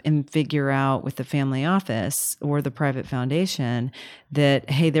up and figure out with the family office or the private foundation that,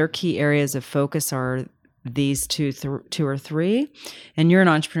 hey, their key areas of focus are these two or three, and you're an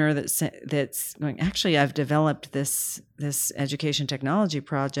entrepreneur that's going, actually, I've developed this education technology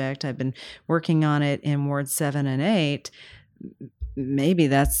project. I've been working on it in Ward 7 and 8. Maybe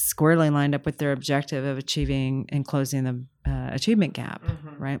that's squarely lined up with their objective of achieving and closing the achievement gap,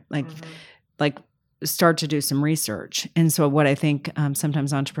 right? Like start to do some research. And so what I think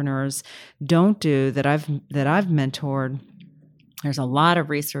sometimes entrepreneurs don't do that I've mentored, there's a lot of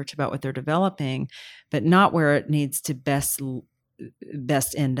research about what they're developing, but not where it needs to best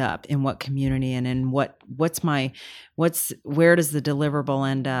end up, in what community, and in where does the deliverable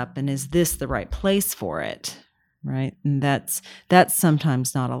end up, and is this the right place for it, right? And that's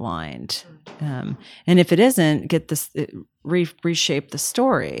sometimes not aligned. And if it isn't, get this reshape the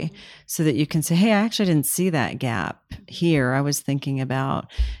story so that you can say, hey, I actually didn't see that gap here. I was thinking about,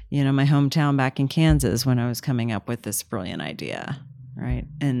 my hometown back in Kansas when I was coming up with this brilliant idea, right?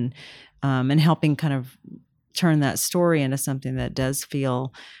 And helping kind of turn that story into something that does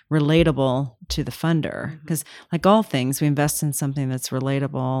feel relatable to the funder. Because like all things, we invest in something that's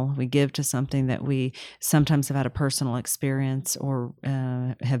relatable. We give to something that we sometimes have had a personal experience or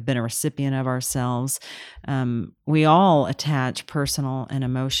have been a recipient of ourselves. We all attach personal and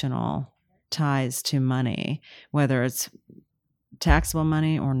emotional ties to money, whether it's taxable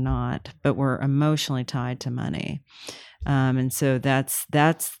money or not, but we're emotionally tied to money. And so that's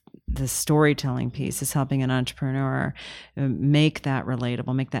the storytelling piece, is helping an entrepreneur make that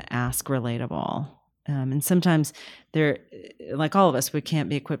relatable, make that ask relatable. And sometimes they're, like all of us, we can't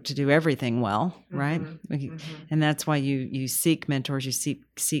be equipped to do everything well, right? And that's why you seek mentors, you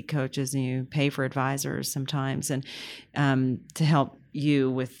seek coaches, and you pay for advisors sometimes, and to help you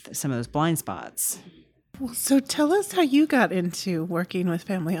with some of those blind spots. Well, so tell us how you got into working with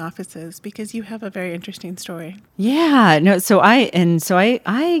family offices, because you have a very interesting story. Yeah, no. So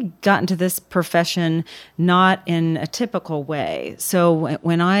I got into this profession not in a typical way. So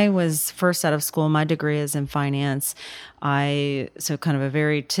when I was first out of school, my degree is in finance. So kind of a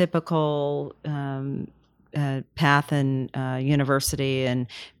very typical path in university, and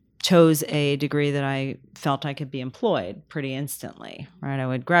chose a degree that I felt I could be employed pretty instantly. Right, I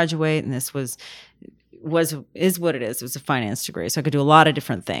would graduate, and this was is what it is. It was a finance degree, so I could do a lot of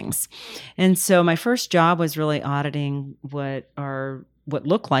different things. And so my first job was really auditing what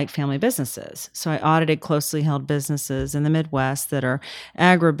look like family businesses. So I audited closely held businesses in the Midwest that are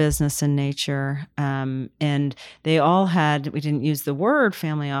agribusiness in nature. And they all we didn't use the word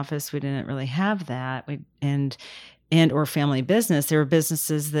family office. We didn't really have that. And or family business. There were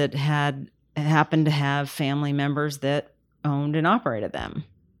businesses that happened to have family members that owned and operated them.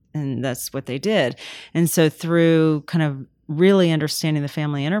 And that's what they did. And so through kind of really understanding the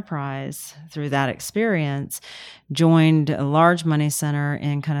family enterprise through that experience, joined a large money center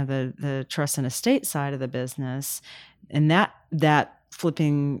in kind of the trust and estate side of the business, and that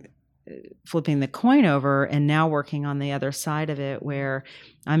flipping the coin over, and now working on the other side of it, where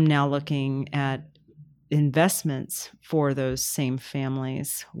I'm now looking at investments for those same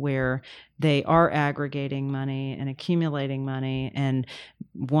families where they are aggregating money and accumulating money, and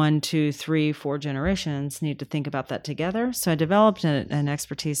 1, 2, 3, 4 generations need to think about that together. So I developed an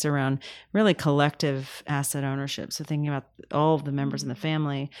expertise around really collective asset ownership. So thinking about all of the members in the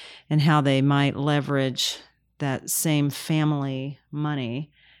family and how they might leverage that same family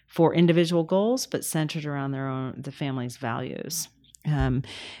money for individual goals, but centered around the family's values. And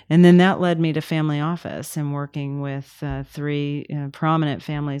then that led me to Family Office and working with 3 prominent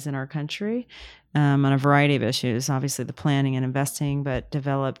families in our country on a variety of issues, obviously the planning and investing, but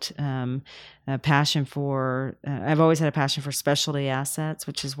developed a passion for, I've always had a passion for specialty assets,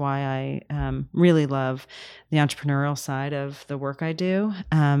 which is why I really love the entrepreneurial side of the work I do,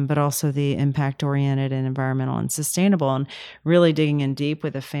 but also the impact-oriented and environmental and sustainable, and really digging in deep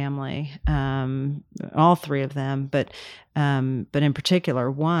with a family, all 3 of them, but in particular,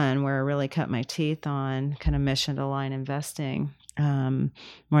 one where I really cut my teeth on kind of mission-aligned investing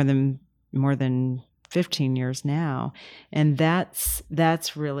more than 15 years now. And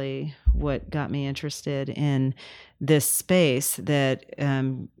that's really what got me interested in this space, that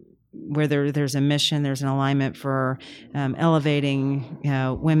where there's a mission, there's an alignment for elevating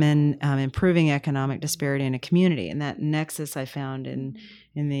women, improving economic disparity in a community. And that nexus I found in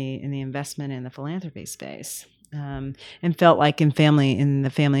the investment and the philanthropy space. And felt like in the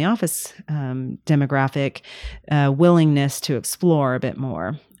family office demographic, willingness to explore a bit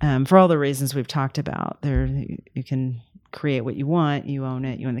more for all the reasons we've talked about. There, you can create what you want, you own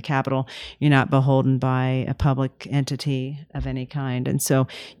it, you own the capital. You're not beholden by a public entity of any kind, and so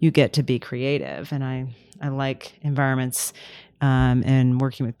you get to be creative. And I like environments and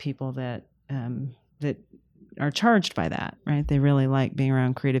working with people that are charged by that, right? They really like being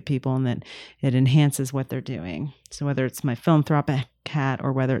around creative people, and that it enhances what they're doing. So whether it's my philanthropic hat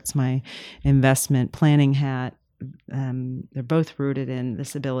or whether it's my investment planning hat, they're both rooted in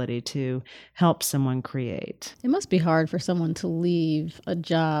this ability to help someone create. It must be hard for someone to leave a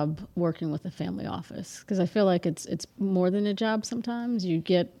job working with a family office, because I feel like it's more than a job sometimes. You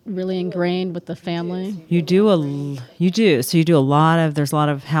get really ingrained with the family. You do. So you do there's a lot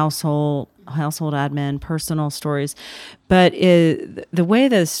of household admin, personal stories. But the way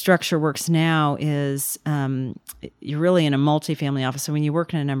the structure works now is you're really in a multifamily office. So when you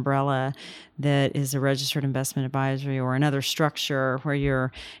work in an umbrella that is a registered investment advisory or another structure where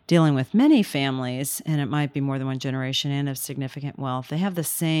you're dealing with many families, and it might be more than one generation and of significant wealth, they have the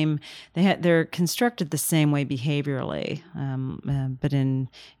same, they're constructed the same way behaviorally, but in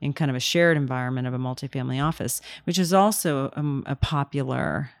kind of a shared environment of a multifamily office, which is also a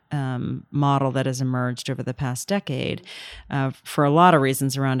popular model that has emerged over the past decade for a lot of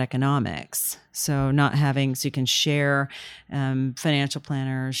reasons around economics. So you can share financial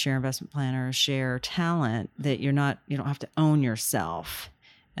planners, share investment planners, share talent, that you don't have to own yourself.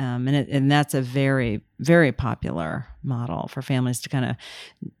 And that's a very, very popular model for families to kind of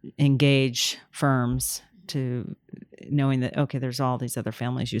engage firms, to knowing that, okay, there's all these other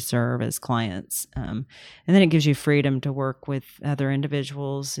families you serve as clients. And then it gives you freedom to work with other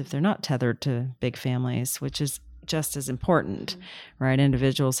individuals if they're not tethered to big families, which is just as important, right?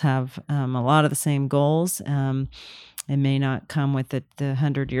 Individuals have a lot of the same goals. It may not come with the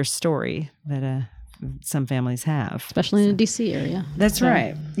 100-year story that some families have. Especially in the D.C. area. That's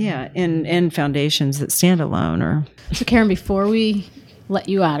right. Yeah, and foundations that stand alone. So Karen, before we let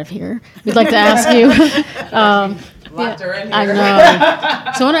you out of here, we'd like to ask you. Locked her in here. I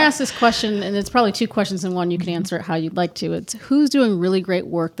know. So I want to ask this question, and it's probably 2 questions in one. You can answer it how you'd like to. It's who's doing really great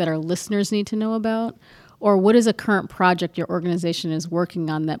work that our listeners need to know about, or what is a current project your organization is working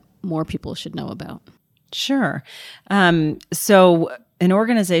on that more people should know about? Sure. So an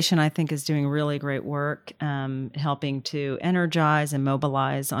organization I think is doing really great work, helping to energize and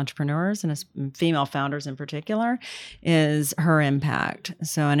mobilize entrepreneurs and female founders in particular, is Her Impact.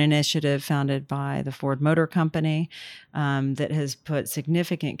 So an initiative founded by the Ford Motor Company that has put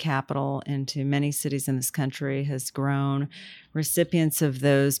significant capital into many cities in this country, has grown recipients of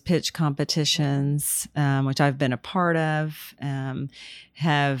those pitch competitions, which I've been a part of,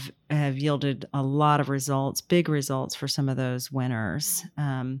 have yielded a lot of results, big results for some of those winners.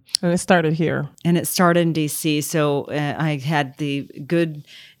 And it started here. And it started in DC. So I had the good,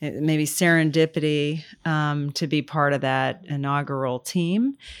 maybe serendipity to be part of that inaugural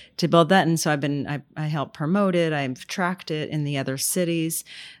team to build that. And so I helped promote it. I've tracked it in the other cities.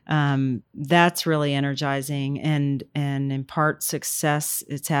 That's really energizing, and in part success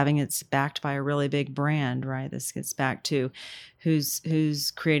it's backed by a really big brand, right? This gets back to who's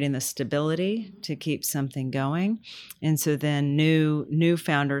creating the stability to keep something going. And so then new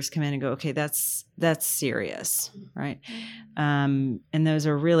founders come in and go, okay, that's serious, right? And those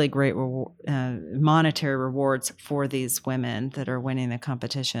are really great monetary rewards for these women that are winning the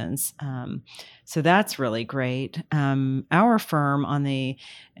competitions. So that's really great. Our firm on the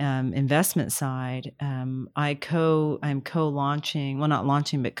investment side, I'm co-launching, well, not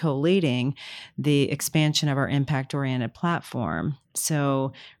launching, but co-leading the expansion of our impact-oriented platform.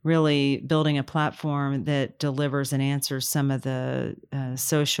 So really building a platform that delivers and answers some of the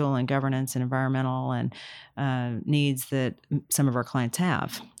social and governance and environmental and needs that some of our clients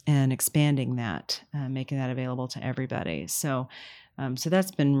have, and expanding that, making that available to everybody. So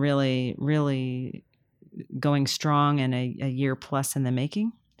that's been really, really going strong and a year plus in the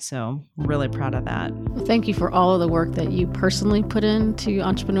making. So really proud of that. Well, thank you for all of the work that you personally put into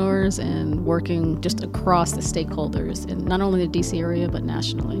entrepreneurs and working just across the stakeholders in not only the DC area, but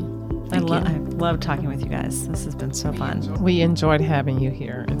nationally. I love talking with you guys. This has been so fun. We enjoyed having you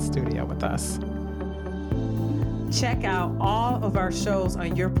here in studio with us. Check out all of our shows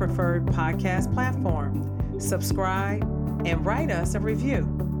on your preferred podcast platform. Subscribe and write us a review.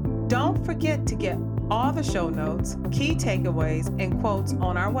 Don't forget to get all the show notes, key takeaways, and quotes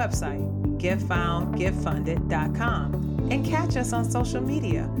on our website, GetFound.GetFunded.com, and catch us on social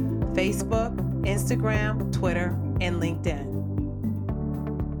media, Facebook, Instagram, Twitter, and LinkedIn.